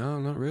 No,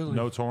 not really.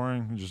 No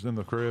touring, you're just in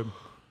the crib.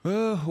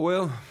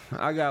 Well,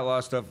 I got a lot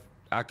of stuff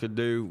I could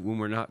do when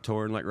we're not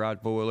touring, like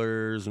ride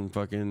four-wheelers and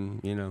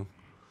fucking,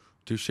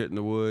 do shit in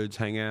the woods,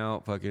 hang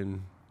out,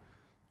 fucking,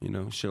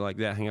 shit like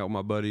that, hang out with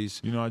my buddies.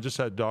 You know, I just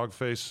had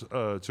Dogface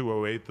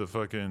 208, the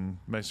fucking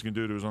Mexican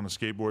dude who was on the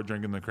skateboard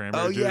drinking the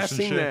cranberry Oh, juice yeah, and I've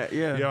seen shit. that,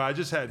 yeah. Yeah, I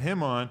just had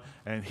him on,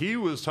 and he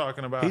was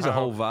talking about He's a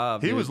how whole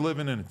vibe, He dude. was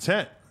living in a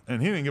tent,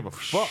 and he didn't give a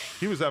fuck.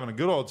 He was having a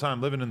good old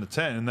time living in the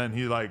tent, and then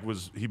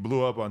he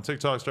blew up on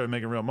TikTok, started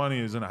making real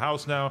money. He's in a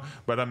house now,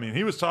 but I mean,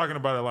 he was talking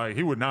about it like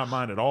he would not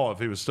mind at all if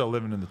he was still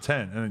living in the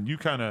tent. And you're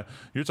talking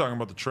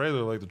about the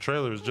trailer, like the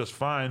trailer is just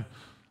fine.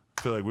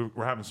 I feel like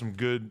we're having some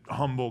good,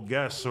 humble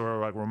guests who are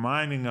like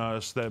reminding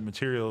us that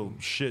material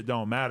shit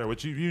don't matter,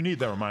 which you need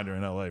that reminder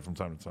in LA from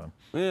time to time.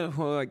 Yeah,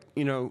 well,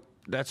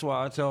 that's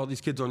why I tell all these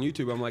kids on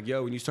YouTube, I'm like,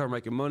 yo, when you start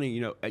making money,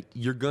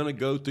 you're going to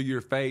go through your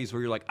phase where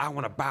you're like, I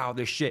want to buy all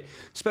this shit.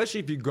 Especially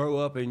if you grow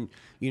up and,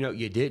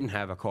 you didn't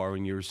have a car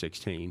when you were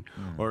 16.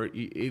 Or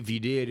if you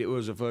did, it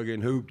was a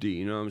fucking hoopty,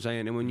 you know what I'm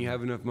saying? And when you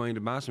have enough money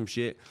to buy some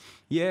shit,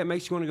 yeah, it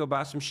makes you want to go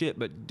buy some shit.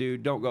 But,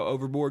 dude, don't go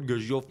overboard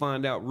because you'll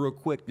find out real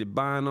quick that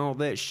buying all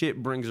that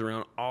shit brings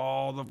around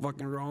all the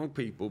fucking wrong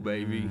people,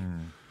 baby.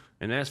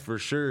 And that's for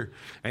sure.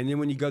 And then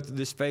when you go through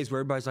this phase where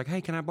everybody's like,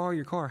 hey, can I borrow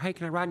your car? Hey,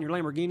 can I ride in your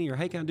Lamborghini? Or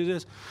hey, can I do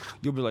this?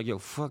 You'll be like, yo,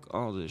 fuck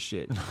all this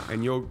shit.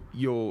 And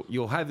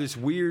you'll have this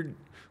weird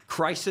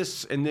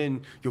crisis, and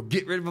then you'll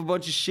get rid of a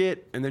bunch of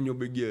shit, and then you'll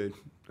be good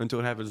until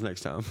it happens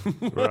next time.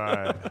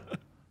 Right.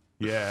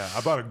 Yeah,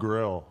 I bought a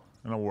grill.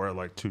 And I wore it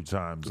like 2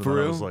 times. And For then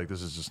I real? was like,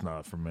 this is just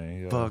not for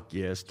me. Fuck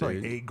yes, It's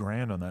like dude.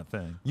 $8,000 on that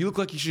thing. You look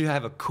like you should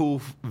have a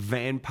cool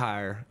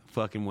vampire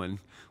fucking one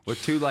with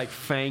 2 like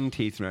fang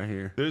teeth right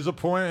here. There's a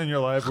point in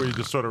your life where you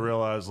just sort of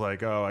realize,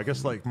 like, oh, I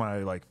guess like my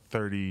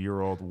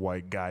 30-year-old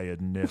white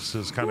guy-ness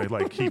is kind of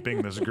like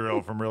keeping this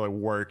girl from really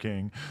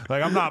working.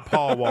 Like, I'm not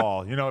Paul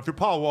Wall. If you're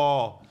Paul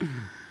Wall,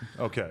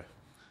 okay.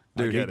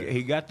 I Dude, get it.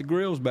 he got the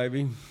grills,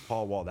 baby.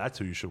 Paul Wall, that's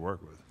who you should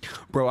work with.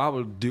 Bro,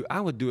 I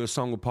would do a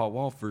song with Paul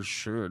Wall for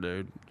sure,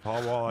 dude.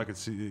 Paul Wall, I could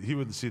see, he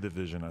would see the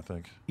vision, I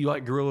think. You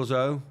like Gorillaz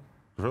O?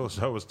 Gorilla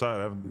Show was tight.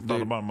 I haven't thought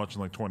Dude. about it much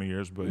in like 20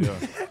 years, but yeah.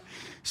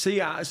 See,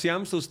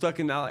 I'm still stuck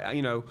in,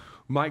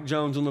 Mike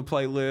Jones on the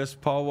playlist,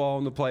 Paul Wall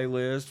on the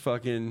playlist,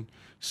 fucking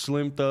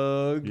Slim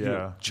Thug,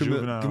 Yeah.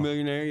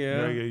 Chameleonaire,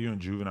 yeah. Yeah, you and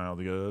Juvenile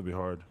together, that'd be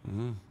hard.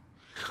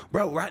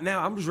 Bro, right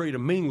now, I'm just ready to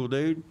mingle,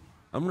 dude.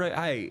 I'm ready.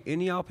 Hey,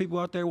 any of y'all people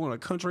out there want a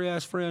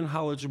country-ass friend,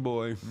 holla at your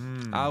boy.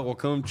 I will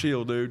come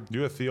chill, dude.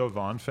 You a Theo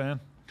Von fan?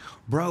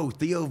 Bro,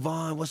 Theo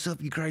Von, what's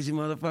up, you crazy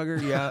motherfucker?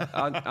 Yeah,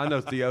 I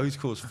know Theo. He's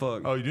cool as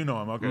fuck. Oh, you do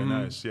know him. Okay,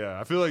 nice. Yeah.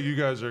 I feel like you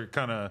guys are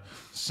kind of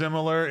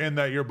similar in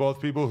that you're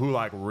both people who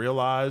like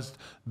realized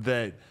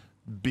that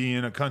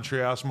being a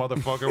country ass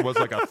motherfucker was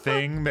like a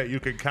thing that you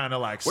could kind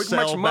of like We can make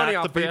sell some money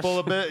back to off this. people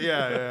a bit.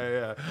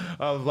 Yeah.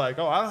 I was like,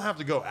 oh, I don't have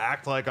to go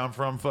act like I'm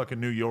from fucking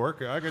New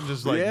York. I can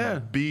just like Yeah.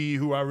 be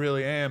who I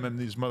really am, and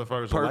these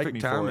motherfuckers will like Perfect me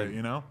for timing. it,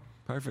 you know?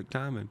 Perfect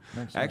timing.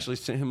 Makes I actually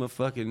sent him a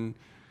fucking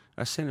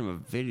I sent him a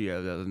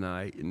video the other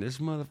night, and this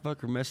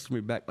motherfucker messaged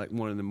me back like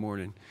 1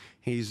 a.m.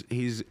 He's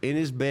in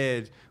his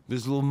bed with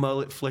his little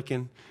mullet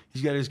flicking.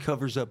 He's got his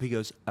covers up. He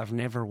goes, "I've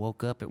never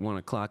woke up at 1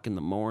 o'clock in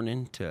the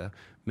morning to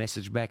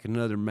message back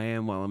another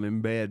man while I'm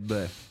in bed,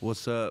 but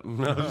what's up?"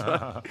 And I was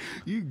like,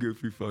 "You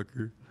goofy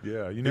fucker."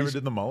 Yeah, you never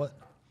did the mullet?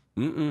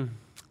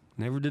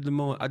 Never did the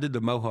mullet. I did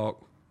the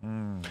mohawk.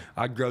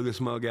 I'd grow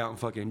this mug out and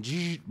fucking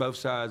both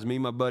sides. Me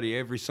and my buddy,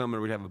 every summer,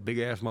 we'd have a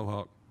big-ass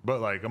mohawk. But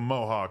like a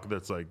mohawk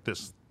that's like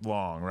this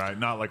long, right?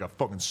 Not like a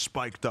fucking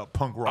spiked up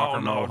punk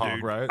rocker mohawk,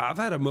 dude. right? I've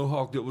had a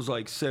mohawk that was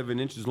like 7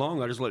 inches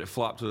long. I just let it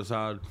flop to the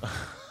side.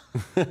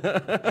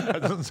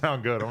 That doesn't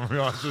sound good, I'm gonna be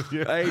honest with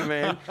you. Hey,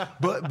 man.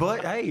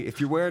 But hey, if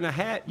you're wearing a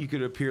hat, you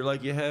could appear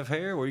like you have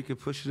hair, or you could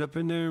push it up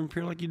in there and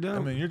appear like you don't. I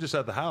mean, you're just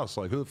at the house.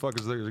 Like, who the fuck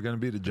is there going to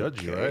be to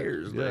judge you, right?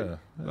 cares, Yeah.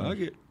 Fuck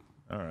it.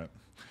 All right.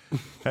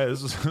 Hey,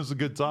 this was a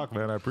good talk,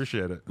 man. I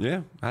appreciate it.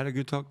 Yeah, I had a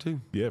good talk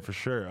too. Yeah, for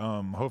sure.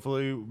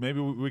 Hopefully, maybe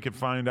we can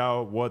find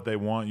out what they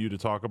want you to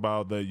talk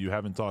about that you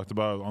haven't talked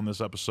about on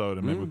this episode,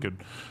 and maybe we could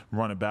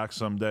run it back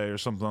someday or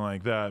something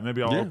like that.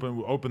 Maybe I'll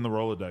open the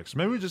Rolodex.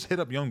 Maybe we just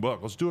hit up Young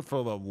Buck. Let's do it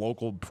for the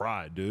local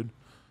pride, dude.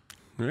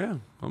 Yeah,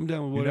 I'm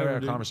down with You whatever. never had a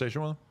dude.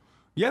 conversation with him?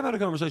 Yeah, I've had a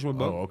conversation with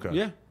Buck. Oh, okay.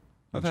 Yeah,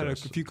 I've had a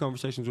Interesting. few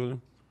conversations with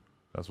him.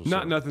 That's what's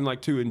Not up. nothing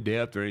like too in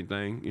depth or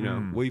anything. You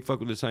know, we fucked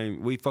with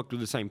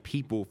the same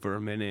people for a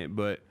minute,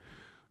 but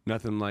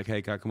nothing like,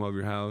 hey, can I come over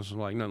your house?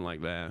 Like nothing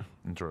like that.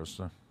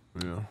 Interesting.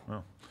 Yeah.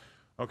 Oh.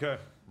 Okay,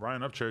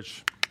 Ryan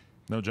Upchurch,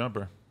 No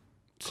Jumper.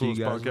 See you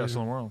Coolest guys podcast later.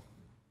 in the world.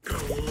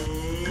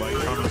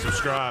 Like, comment,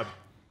 subscribe.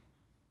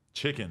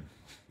 Chicken.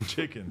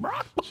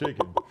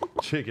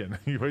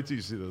 You wait till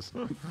you see this.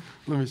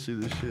 Let me see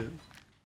this shit.